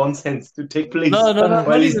this nonsense to take place. No,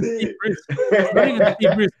 not even Steve Bruce. Not even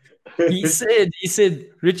Steve Bruce. He said,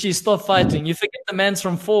 Richie, stop fighting. You forget the man's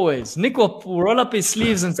from Fourways. Nick will roll up his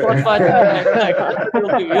sleeves and start fighting.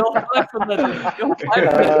 You'll fight for that.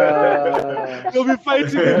 You'll be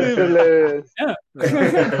fighting with him. Yeah.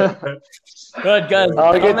 Right, guys.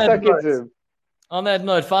 I'll get stuck into him. On that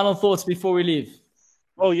note, final thoughts before we leave.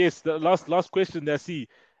 Oh yes, the last question there. See,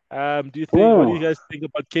 what do you guys think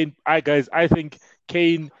about Kane? I think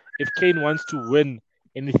Kane, if Kane wants to win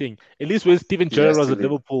anything, at least when Steven Gerrard was at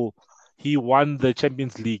Liverpool, he won the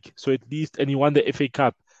Champions League. So at least, and he won the FA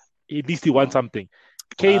Cup. At least he won something.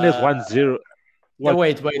 Kane has won 0.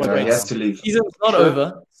 Wait. He has to leave. Season's not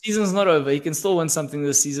over. Season's not over. He can still win something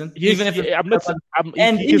this season. Yes, even if he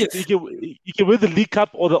can win the League Cup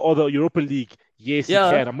or the Europa League. Yes, he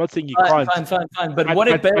can. I'm not saying he can't. Fine. But what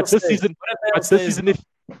if Bale this season?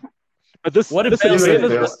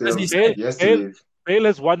 Bale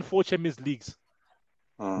has won 4 Champions Leagues.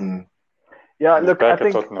 Yeah, look, I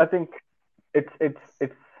think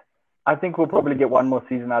I think we'll probably get one more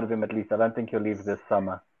season out of him at least. I don't think he'll leave this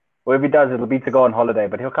summer. Or if he does, it'll be to go on holiday,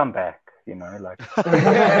 but he'll come back. He'll come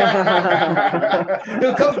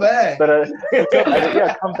back. But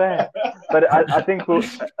come back. But I think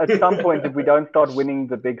at some point, if we don't start winning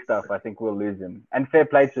the big stuff, I think we'll lose him. And fair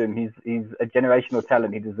play to him. He's a generational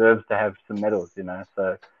talent. He deserves to have some medals, So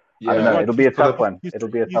I don't know. It'll be a tough one. He's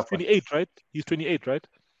 28, right? He's 28, right?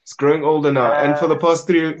 He's growing older now, and for the past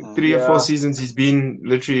three or 4 seasons, he's been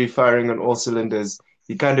literally firing on all cylinders.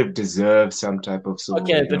 He kind of deserves some type of sort.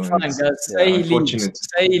 Okay, but fine, guys. Say he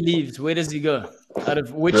leaves. Where does he go? Out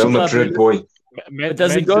of which Real Madrid, boy. But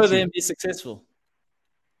does he go there and be successful?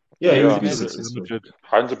 Yeah, he will be successful.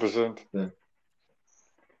 100%. Yeah.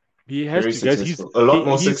 He has to, guys. He's a lot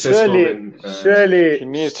more successful. Surely, he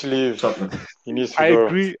needs to leave. Tottenham. He needs to go.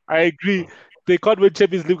 I agree. They can't win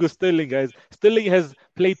Champions League with Sterling, guys. Sterling has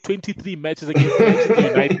played 23 matches against Manchester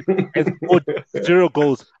United and scored 0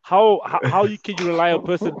 goals. How can you rely on a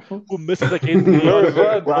person who misses against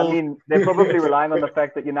Well, I mean, they're probably relying on the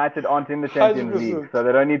fact that United aren't in the Champions League, so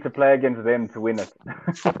they don't need to play against them to win it.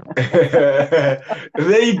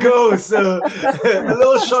 There you go. So a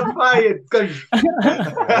little shot fired. I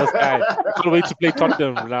can't wait to play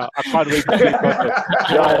Tottenham now. I can't wait to play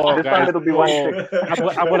Tottenham. This time it'll be 1-6.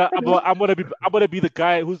 I'm gonna be the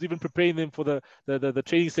guy who's even preparing them for the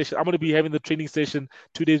training session. I'm gonna be having the training session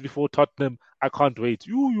 2 days before Tottenham. I can't wait.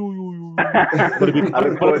 I'm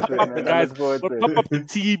gonna pop up the guys. Pop up the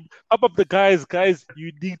team. Pop up the guys. Guys,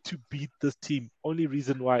 you need to beat this team. Only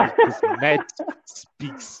reason why is because Matt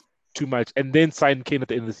speaks too much, and then sign Kane at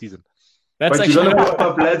the end of the season. But you're gonna pop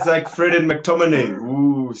up lads like Fred and McTominay.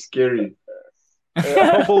 Ooh, scary.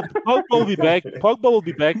 Pogba will be back.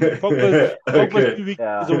 Pogba's 2 weeks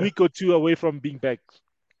is a week or 2 away from being back.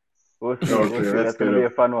 We'll see. That's going to be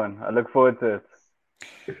a fun one. I look forward to it.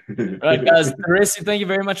 Right, guys. Teresi, thank you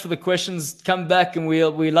very much for the questions. Come back, and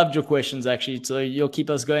we loved your questions actually. So you'll keep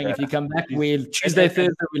us going if you come back. We'll Tuesday,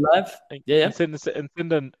 Thursday, we live. Yeah. And send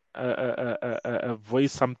a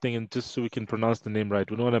voice something, and just so we can pronounce the name right.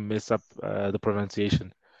 We don't want to mess up the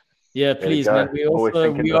pronunciation. Yeah, please, man. We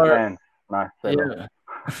are. Nice. Yeah.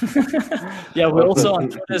 Yeah, we're also on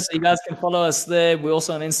Twitter, so you guys can follow us there. We're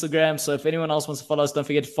also on Instagram, so if anyone else wants to follow us, don't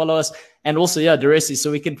forget to follow us. And also, Deresi, so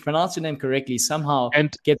we can pronounce your name correctly somehow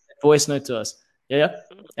and get that voice note to us. Yeah.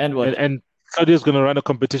 And what? And Saudi's going to run a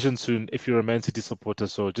competition soon if you're a Man City supporter,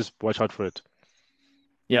 so just watch out for it.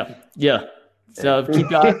 Yeah. So keep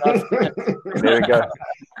your eyes out. There we go.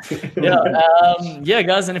 Yeah,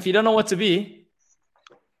 guys, and if you don't know what to be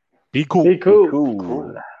cool. Be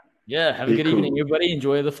cool. Yeah, have a good evening, everybody.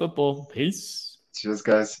 Enjoy the football. Peace. Cheers,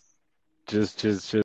 guys. Cheers.